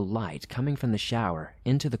yellow light coming from the shower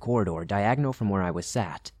into the corridor diagonal from where I was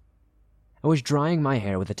sat. I was drying my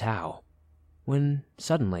hair with a towel, when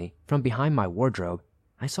suddenly, from behind my wardrobe,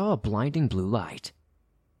 I saw a blinding blue light.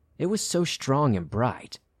 It was so strong and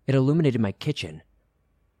bright, it illuminated my kitchen.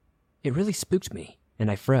 It really spooked me, and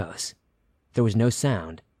I froze. There was no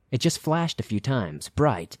sound. It just flashed a few times,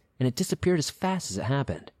 bright, and it disappeared as fast as it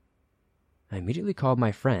happened. I immediately called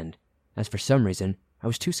my friend, as for some reason, I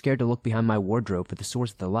was too scared to look behind my wardrobe for the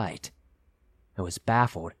source of the light. I was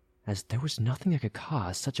baffled, as there was nothing that could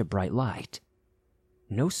cause such a bright light.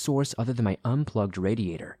 No source other than my unplugged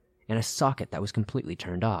radiator, and a socket that was completely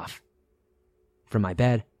turned off. From my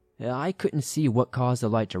bed, I couldn't see what caused the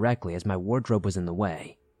light directly as my wardrobe was in the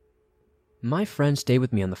way. My friend stayed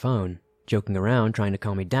with me on the phone, joking around trying to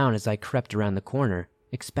calm me down as I crept around the corner,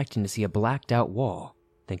 expecting to see a blacked out wall,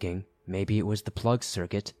 thinking maybe it was the plug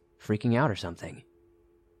circuit freaking out or something.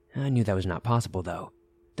 I knew that was not possible though.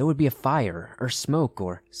 There would be a fire or smoke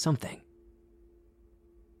or something.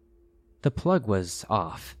 The plug was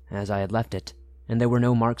off as I had left it, and there were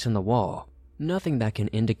no marks on the wall, nothing that can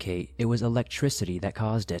indicate it was electricity that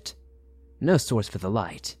caused it. No source for the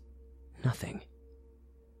light. Nothing.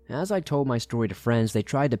 As I told my story to friends, they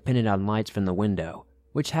tried to pin it on lights from the window,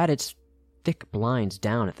 which had its thick blinds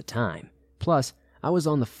down at the time. Plus, I was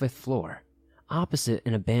on the 5th floor, opposite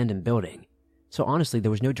an abandoned building, so honestly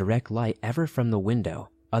there was no direct light ever from the window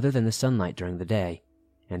other than the sunlight during the day,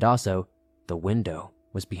 and also, the window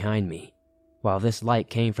was behind me, while this light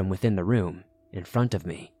came from within the room, in front of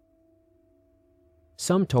me.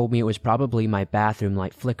 Some told me it was probably my bathroom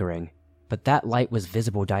light flickering, but that light was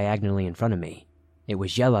visible diagonally in front of me. It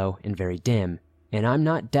was yellow and very dim, and I'm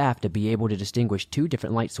not daft to be able to distinguish two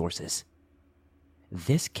different light sources.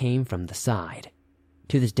 This came from the side.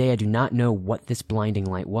 To this day I do not know what this blinding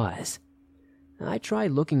light was. I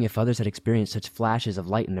tried looking if others had experienced such flashes of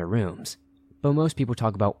light in their rooms, but most people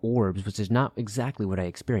talk about orbs, which is not exactly what I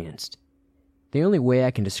experienced. The only way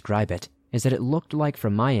I can describe it is that it looked like,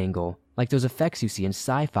 from my angle, like those effects you see in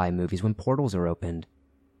sci-fi movies when portals are opened.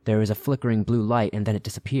 There is a flickering blue light and then it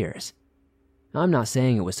disappears. I'm not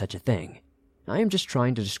saying it was such a thing. I am just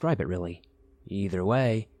trying to describe it, really. Either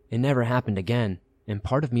way, it never happened again, and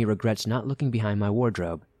part of me regrets not looking behind my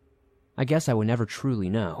wardrobe. I guess I would never truly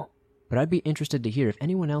know, but I'd be interested to hear if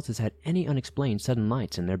anyone else has had any unexplained sudden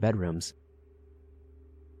lights in their bedrooms.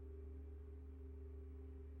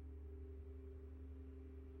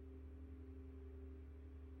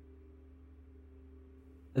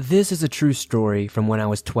 This is a true story from when I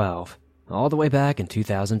was 12, all the way back in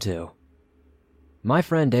 2002. My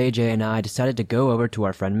friend AJ and I decided to go over to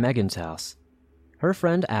our friend Megan's house. Her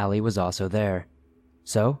friend Allie was also there.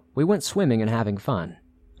 So, we went swimming and having fun.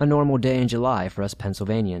 A normal day in July for us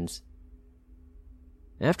Pennsylvanians.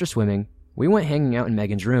 After swimming, we went hanging out in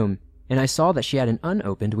Megan's room, and I saw that she had an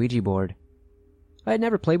unopened Ouija board. I had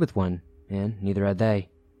never played with one, and neither had they.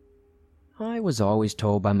 I was always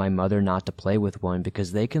told by my mother not to play with one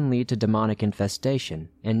because they can lead to demonic infestation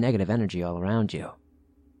and negative energy all around you.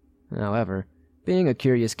 However, being a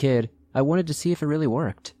curious kid, I wanted to see if it really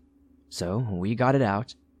worked. So we got it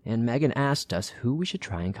out, and Megan asked us who we should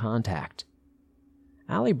try and contact.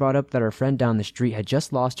 Allie brought up that our friend down the street had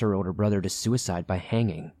just lost her older brother to suicide by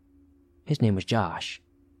hanging. His name was Josh.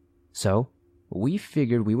 So, we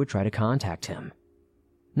figured we would try to contact him.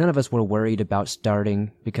 None of us were worried about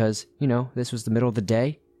starting because, this was the middle of the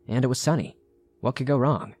day, and it was sunny. What could go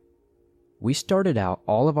wrong? We started out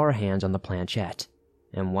all of our hands on the planchette,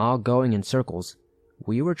 and while going in circles,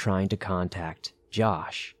 we were trying to contact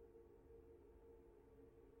Josh.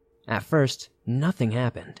 At first, nothing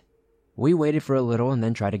happened. We waited for a little and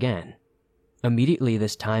then tried again. Immediately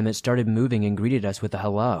this time it started moving and greeted us with a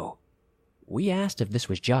hello. We asked if this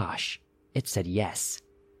was Josh. It said yes.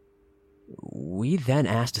 We then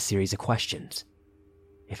asked a series of questions.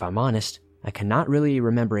 If I'm honest, I cannot really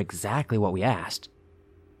remember exactly what we asked,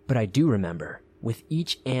 but I do remember, with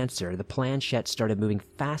each answer, the planchette started moving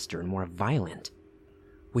faster and more violent.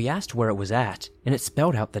 We asked where it was at, and it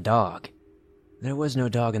spelled out the dog. There was no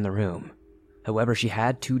dog in the room. However, she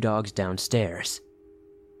had 2 dogs downstairs.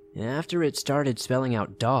 After it started spelling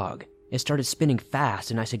out dog, it started spinning fast,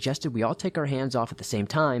 and I suggested we all take our hands off at the same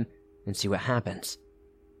time and see what happens.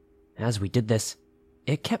 As we did this,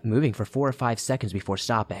 it kept moving for 4 or 5 seconds before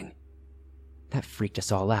stopping. That freaked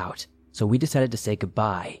us all out, so we decided to say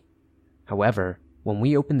goodbye. However, when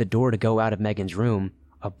we opened the door to go out of Megan's room,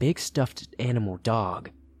 a big stuffed animal dog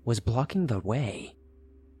was blocking the way.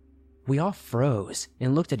 We all froze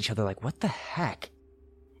and looked at each other like, what the heck?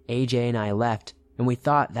 AJ and I left, and we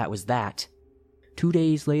thought that was that. 2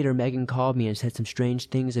 days later, Megan called me and said some strange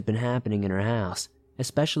things had been happening in her house,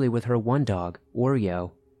 especially with her one dog,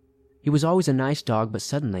 Oreo. He was always a nice dog, but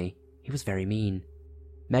suddenly, he was very mean.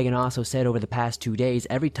 Megan also said over the past 2 days,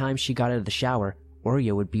 every time she got out of the shower,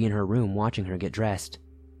 Oreo would be in her room watching her get dressed.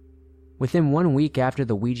 Within 1 week after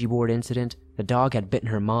the Ouija board incident, the dog had bitten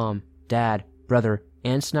her mom, dad, brother,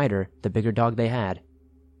 and Snyder, the bigger dog they had.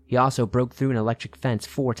 He also broke through an electric fence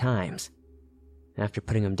 4 times. After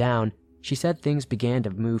putting him down, she said things began to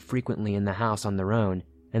move frequently in the house on their own,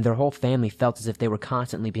 and their whole family felt as if they were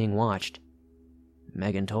constantly being watched.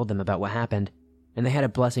 Megan told them about what happened, and they had a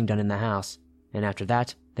blessing done in the house, and after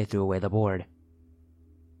that, they threw away the board.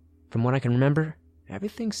 From what I can remember,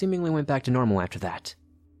 everything seemingly went back to normal after that.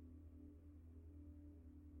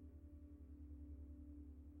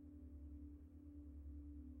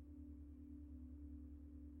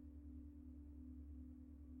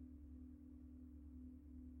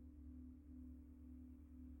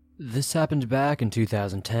 This happened back in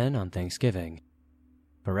 2010 on Thanksgiving.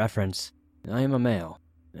 For reference, I am a male,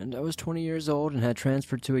 and I was 20 years old and had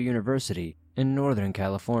transferred to a university in Northern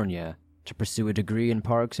California to pursue a degree in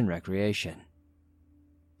parks and recreation.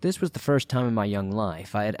 This was the first time in my young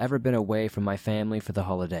life I had ever been away from my family for the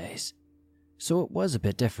holidays, so it was a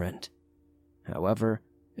bit different. However,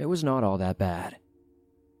 it was not all that bad.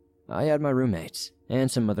 I had my roommates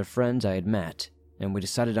and some other friends I had met, and we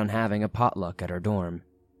decided on having a potluck at our dorm.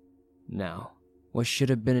 Now, what should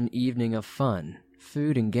have been an evening of fun,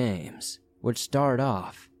 food, and games would start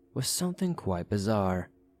off with something quite bizarre.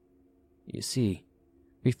 You see,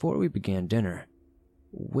 before we began dinner,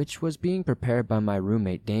 which was being prepared by my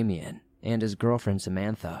roommate Damien and his girlfriend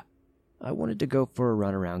Samantha, I wanted to go for a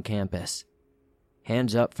run around campus.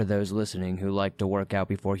 Hands up for those listening who like to work out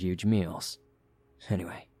before huge meals.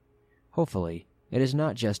 Anyway, hopefully it is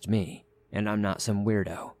not just me, and I'm not some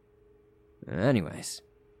weirdo. Anyways,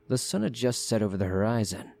 the sun had just set over the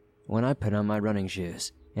horizon when I put on my running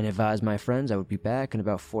shoes and advised my friends I would be back in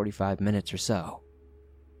about 45 minutes or so.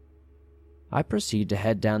 I proceeded to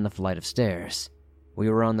head down the flight of stairs. We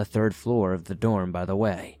were on the 3rd floor of the dorm, by the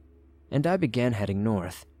way, and I began heading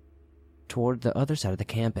north, toward the other side of the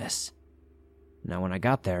campus. Now when I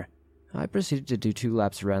got there, I proceeded to do 2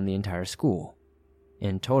 laps around the entire school.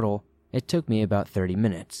 In total, it took me about 30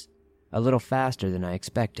 minutes, a little faster than I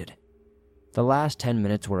expected. The last 10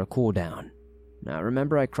 minutes were a cool down. Now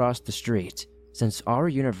remember, I crossed the street, since our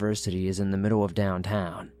university is in the middle of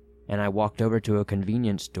downtown, and I walked over to a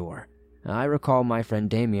convenience store. I recall my friend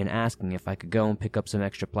Damien asking if I could go and pick up some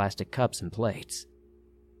extra plastic cups and plates.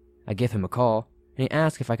 I give him a call, and he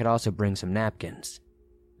asked if I could also bring some napkins.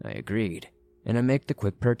 I agreed, and I make the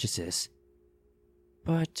quick purchases.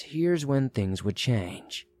 But here's when things would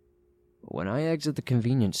change. When I exit the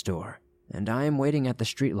convenience store, and I am waiting at the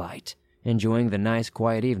streetlight, enjoying the nice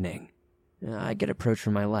quiet evening, I get approached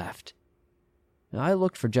from my left. I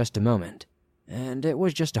looked for just a moment, and it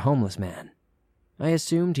was just a homeless man. I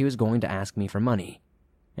assumed he was going to ask me for money,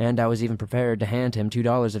 and I was even prepared to hand him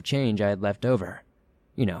 $2 of change I had left over,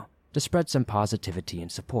 to spread some positivity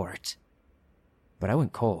and support. But I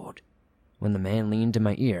went cold when the man leaned in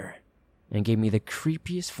my ear and gave me the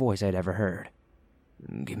creepiest voice I'd ever heard.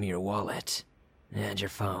 "Give me your wallet and your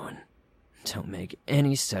phone. Don't make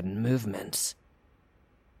any sudden movements."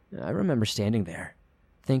 I remember standing there,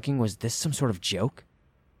 thinking, was this some sort of joke?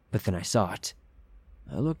 But then I saw it.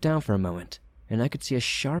 I looked down for a moment, and I could see a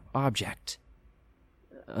sharp object.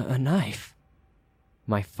 A knife.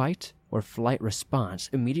 My fight or flight response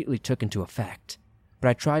immediately took into effect, but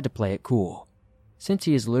I tried to play it cool. Since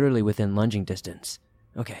he is literally within lunging distance.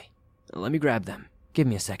 Okay, let me grab them. Give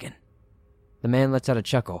me a second. The man lets out a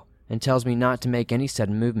chuckle and tells me not to make any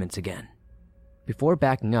sudden movements again, before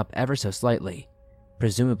backing up ever so slightly,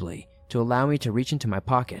 presumably to allow me to reach into my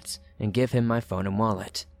pockets and give him my phone and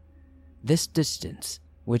wallet. This distance,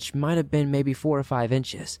 which might have been maybe 4 or 5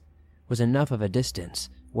 inches, was enough of a distance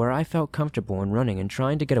where I felt comfortable in running and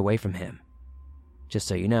trying to get away from him. Just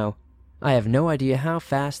so you know, I have no idea how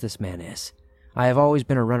fast this man is. I have always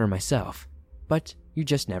been a runner myself, but you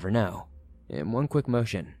just never know. In one quick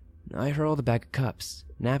motion, I hurl the bag of cups,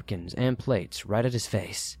 napkins, and plates right at his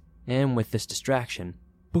face, and with this distraction,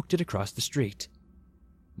 booked it across the street.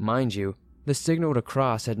 Mind you, the signal to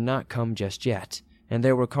cross had not come just yet, and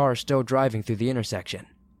there were cars still driving through the intersection.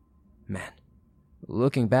 Man,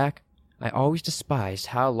 looking back, I always despised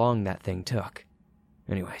how long that thing took.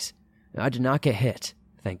 Anyways, I did not get hit,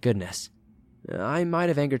 thank goodness. I might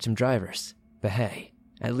have angered some drivers, but hey,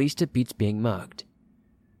 at least it beats being mugged.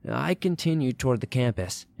 I continued toward the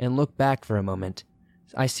campus and looked back for a moment.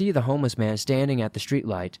 I see the homeless man standing at the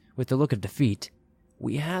streetlight with the look of defeat.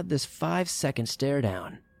 We had this 5-second stare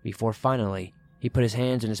down before finally he put his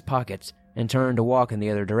hands in his pockets and turned to walk in the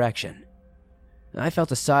other direction. I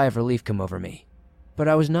felt a sigh of relief come over me, but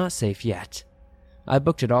I was not safe yet. I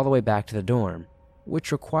booked it all the way back to the dorm,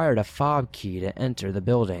 which required a fob key to enter the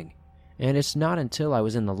building, and it's not until I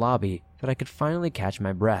was in the lobby that I could finally catch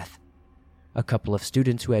my breath. A couple of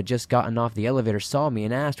students who had just gotten off the elevator saw me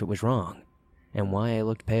and asked what was wrong, and why I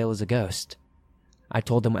looked pale as a ghost. I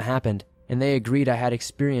told them what happened, and they agreed I had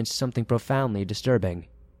experienced something profoundly disturbing.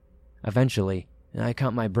 Eventually, I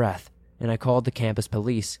caught my breath, and I called the campus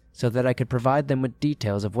police so that I could provide them with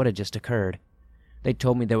details of what had just occurred. They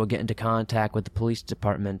told me they would get into contact with the police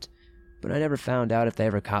department, but I never found out if they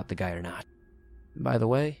ever caught the guy or not. By the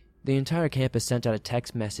way, the entire campus sent out a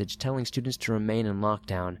text message telling students to remain in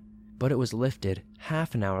lockdown, but it was lifted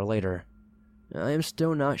half an hour later. I am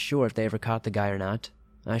still not sure if they ever caught the guy or not.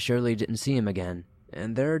 I surely didn't see him again,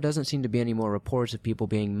 and there doesn't seem to be any more reports of people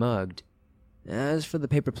being mugged. As for the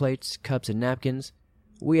paper plates, cups, and napkins,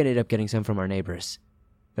 we ended up getting some from our neighbors.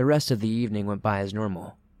 The rest of the evening went by as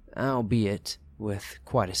normal, albeit with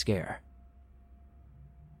quite a scare.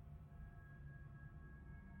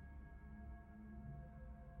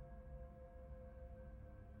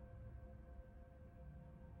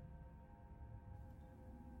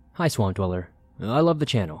 Hi, Swamp Dweller. I love the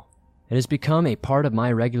channel. It has become a part of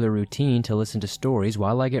my regular routine to listen to stories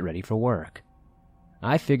while I get ready for work.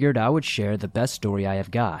 I figured I would share the best story I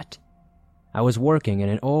have got. I was working in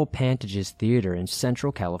an old Pantages theater in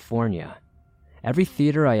Central California. Every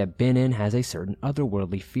theater I have been in has a certain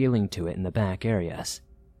otherworldly feeling to it in the back areas.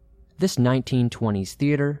 This 1920s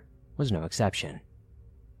theater was no exception.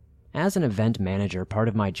 As an event manager, part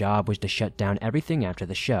of my job was to shut down everything after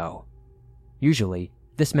the show. Usually,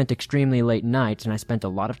 this meant extremely late nights, and I spent a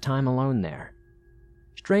lot of time alone there.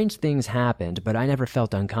 Strange things happened, but I never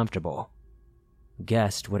felt uncomfortable.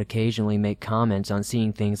 Guests would occasionally make comments on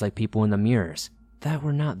seeing things like people in the mirrors that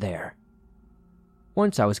were not there.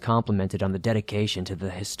 Once I was complimented on the dedication to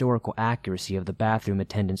the historical accuracy of the bathroom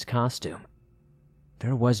attendant's costume.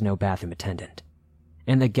 There was no bathroom attendant,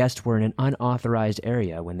 and the guests were in an unauthorized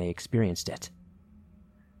area when they experienced it.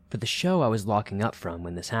 For the show I was locking up from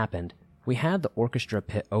when this happened, we had the orchestra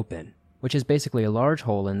pit open, which is basically a large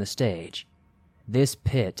hole in the stage. This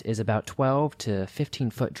pit is about 12 to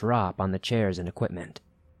 15 foot drop on the chairs and equipment.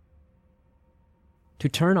 To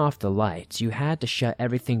turn off the lights, you had to shut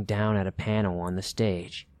everything down at a panel on the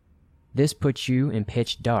stage. This puts you in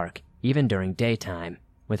pitch dark, even during daytime,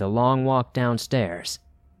 with a long walk downstairs,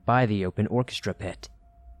 by the open orchestra pit,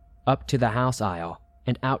 up to the house aisle,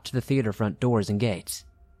 and out to the theater front doors and gates.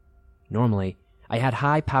 Normally, I had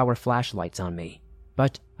high-power flashlights on me,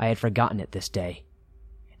 but I had forgotten it this day.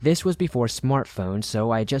 This was before smartphones,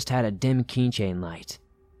 so I just had a dim keychain light.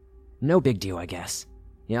 No big deal, I guess.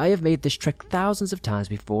 I have made this trick thousands of times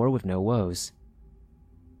before with no woes.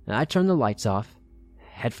 I turned the lights off,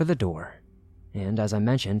 head for the door, and as I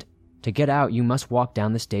mentioned, to get out you must walk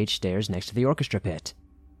down the stage stairs next to the orchestra pit.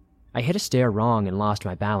 I hit a stair wrong and lost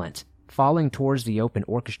my balance, falling towards the open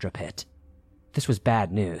orchestra pit. This was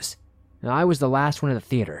bad news. I was the last one in the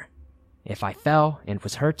theater. If I fell and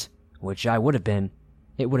was hurt, which I would have been,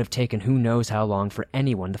 it would have taken who knows how long for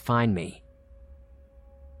anyone to find me.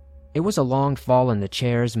 It was a long fall in the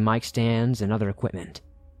chairs, mic stands, and other equipment.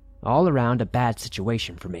 All around a bad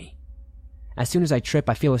situation for me. As soon as I trip,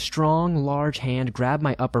 I feel a strong, large hand grab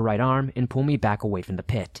my upper right arm and pull me back away from the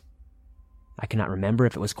pit. I cannot remember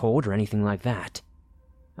if it was cold or anything like that.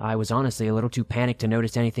 I was honestly a little too panicked to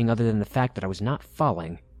notice anything other than the fact that I was not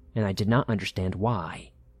falling, and I did not understand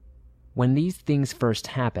why. When these things first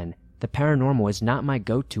happen, the paranormal is not my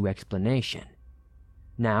go-to explanation.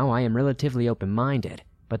 Now I am relatively open-minded,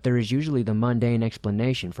 but there is usually the mundane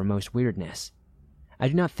explanation for most weirdness. I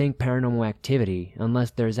do not think paranormal activity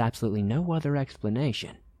unless there is absolutely no other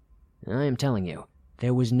explanation. I am telling you,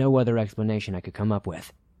 there was no other explanation I could come up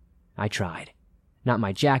with. I tried. Not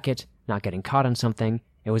my jacket, not getting caught on something,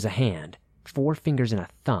 it was a hand, 4 fingers and a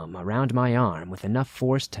thumb around my arm with enough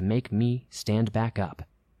force to make me stand back up.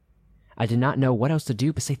 I did not know what else to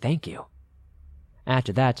do but say thank you.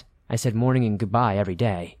 After that, I said morning and goodbye every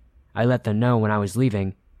day. I let them know when I was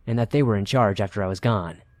leaving, and that they were in charge after I was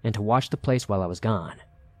gone, and to watch the place while I was gone.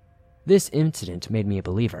 This incident made me a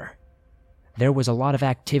believer. There was a lot of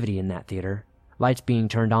activity in that theater, lights being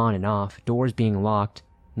turned on and off, doors being locked,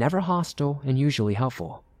 never hostile and usually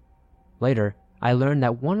helpful. Later, I learned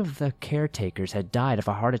that one of the caretakers had died of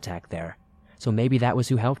a heart attack there, so maybe that was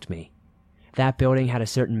who helped me. That building had a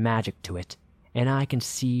certain magic to it, and I can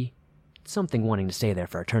see something wanting to stay there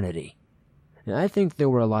for eternity. I think there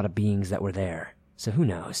were a lot of beings that were there, so who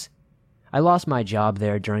knows. I lost my job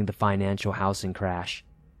there during the financial housing crash.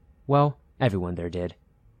 Well, everyone there did.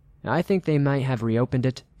 I think they might have reopened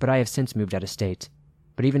it, but I have since moved out of state.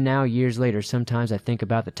 But even now, years later, sometimes I think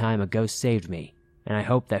about the time a ghost saved me, and I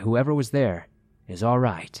hope that whoever was there is all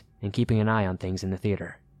right and keeping an eye on things in the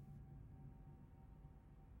theater.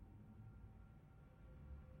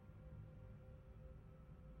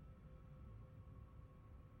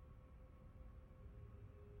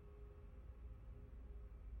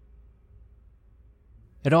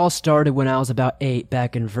 It all started when I was about 8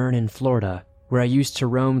 back in Vernon, Florida, where I used to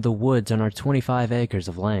roam the woods on our 25 acres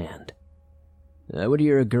of land. I would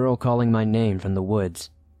hear a girl calling my name from the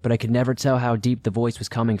woods, but I could never tell how deep the voice was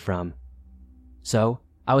coming from, So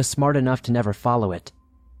I was smart enough to never follow it,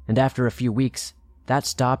 and after a few weeks, that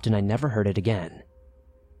stopped and I never heard it again.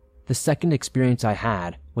 The second experience I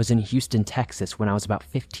had was in Houston, Texas when I was about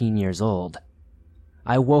 15 years old.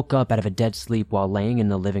 I woke up out of a dead sleep while laying in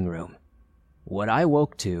the living room. What I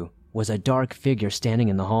woke to was a dark figure standing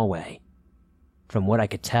in the hallway. From what I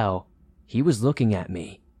could tell, he was looking at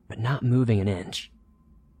me, but not moving an inch.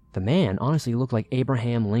 The man honestly looked like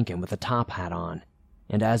Abraham Lincoln with a top hat on,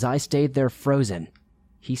 and as I stayed there frozen,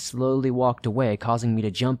 he slowly walked away, causing me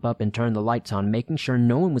to jump up and turn the lights on, making sure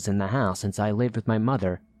no one was in the house since I lived with my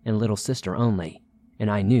mother and little sister only, and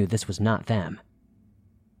I knew this was not them.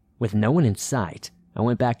 With no one in sight, I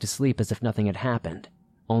went back to sleep as if nothing had happened,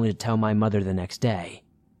 only to tell my mother the next day.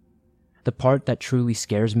 The part that truly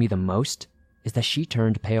scares me the most is that she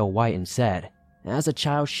turned pale white and said, as a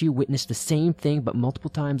child she witnessed the same thing but multiple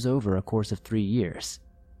times over a course of 3 years.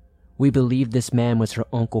 We believe this man was her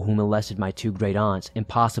uncle who molested my 2 great aunts and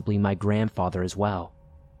possibly my grandfather as well.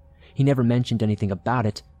 He never mentioned anything about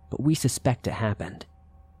it, but we suspect it happened.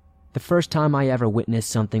 The first time I ever witnessed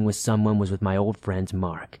something with someone was with my old friends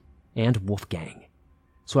Mark and Wolfgang.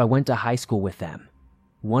 So I went to high school with them.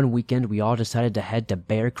 One weekend we all decided to head to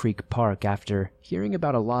Bear Creek Park after hearing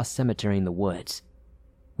about a lost cemetery in the woods.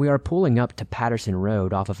 We are pulling up to Patterson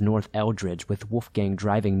Road off of North Eldridge with Wolfgang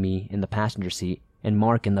driving me in the passenger seat and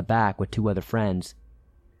Mark in the back with 2 other friends.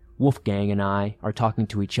 Wolfgang and I are talking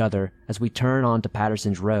to each other as we turn onto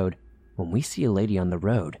Patterson's Road when we see a lady on the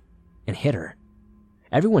road and hit her.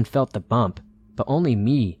 Everyone felt the bump, but only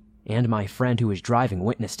me and my friend who was driving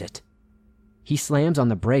witnessed it. He slams on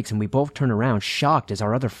the brakes and we both turn around shocked as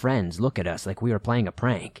our other friends look at us like we were playing a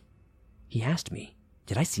prank. He asked me,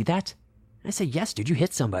 "Did I see that?" And I said, "Yes, dude, you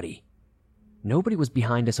hit somebody." Nobody was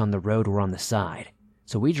behind us on the road or on the side,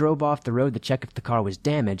 so we drove off the road to check if the car was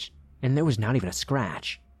damaged, and there was not even a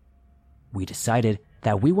scratch. We decided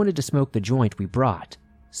that we wanted to smoke the joint we brought,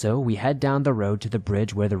 so we head down the road to the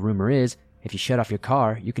bridge where the rumor is if you shut off your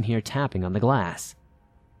car, you can hear tapping on the glass.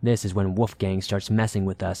 This is when Wolfgang starts messing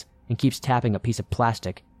with us and keeps tapping a piece of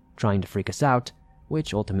plastic, trying to freak us out,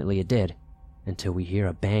 which ultimately it did, until we hear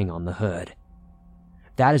a bang on the hood.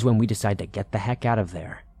 That is when we decide to get the heck out of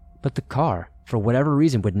there, but the car, for whatever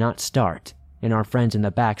reason, would not start, and our friends in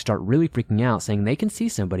the back start really freaking out, saying they can see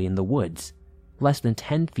somebody in the woods, less than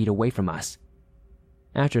 10 feet away from us.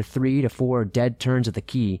 After 3 to 4 dead turns of the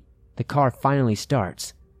key, the car finally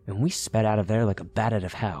starts, and we sped out of there like a bat out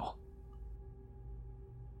of hell.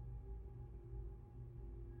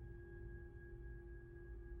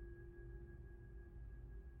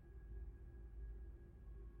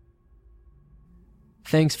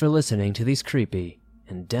 Thanks for listening to these creepy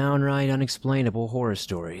and downright unexplainable horror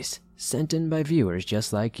stories sent in by viewers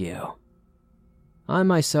just like you. I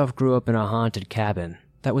myself grew up in a haunted cabin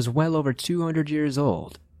that was well over 200 years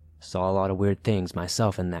old. Saw a lot of weird things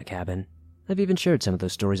myself in that cabin. I've even shared some of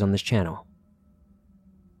those stories on this channel.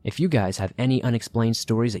 If you guys have any unexplained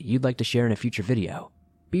stories that you'd like to share in a future video,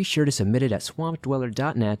 be sure to submit it at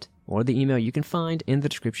swampdweller.net or the email you can find in the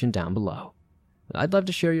description down below. I'd love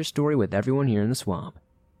to share your story with everyone here in the swamp,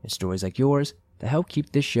 and stories like yours that help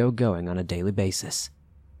keep this show going on a daily basis.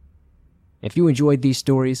 If you enjoyed these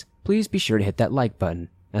stories, please be sure to hit that like button,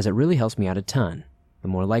 as it really helps me out a ton. The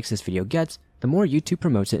more likes this video gets, the more YouTube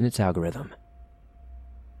promotes it in its algorithm.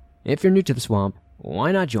 If you're new to the swamp,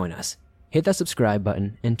 why not join us? Hit that subscribe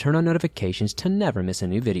button and turn on notifications to never miss a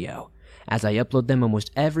new video, as I upload them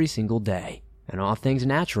almost every single day, and all things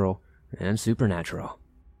natural and supernatural.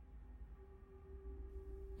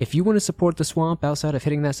 If you want to support the swamp outside of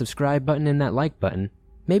hitting that subscribe button and that like button,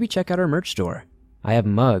 maybe check out our merch store. I have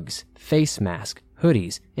mugs, face masks,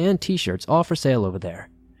 hoodies, and t-shirts all for sale over there.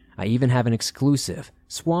 I even have an exclusive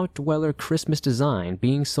Swamp Dweller Christmas design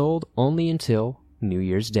being sold only until New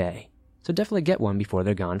Year's Day, so definitely get one before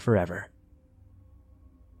they're gone forever.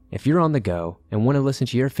 If you're on the go and want to listen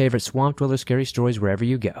to your favorite Swamp Dweller scary stories wherever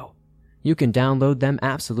you go, you can download them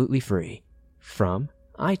absolutely free from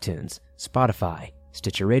iTunes, Spotify,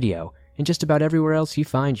 Stitcher Radio, and just about everywhere else you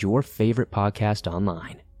find your favorite podcast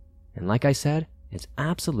online. And like I said, it's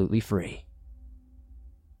absolutely free.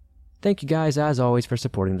 Thank you guys, as always, for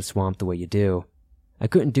supporting the swamp the way you do. I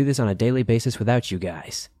couldn't do this on a daily basis without you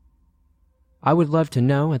guys. I would love to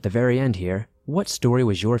know at the very end here, what story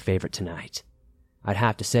was your favorite tonight? I'd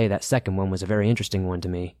have to say that second one was a very interesting one to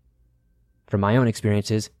me. From my own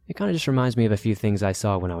experiences, it kind of just reminds me of a few things I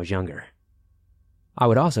saw when I was younger. I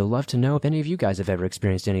would also love to know if any of you guys have ever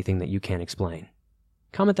experienced anything that you can't explain.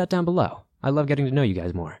 Comment that down below. I love getting to know you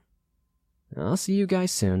guys more. I'll see you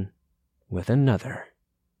guys soon with another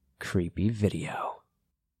creepy video.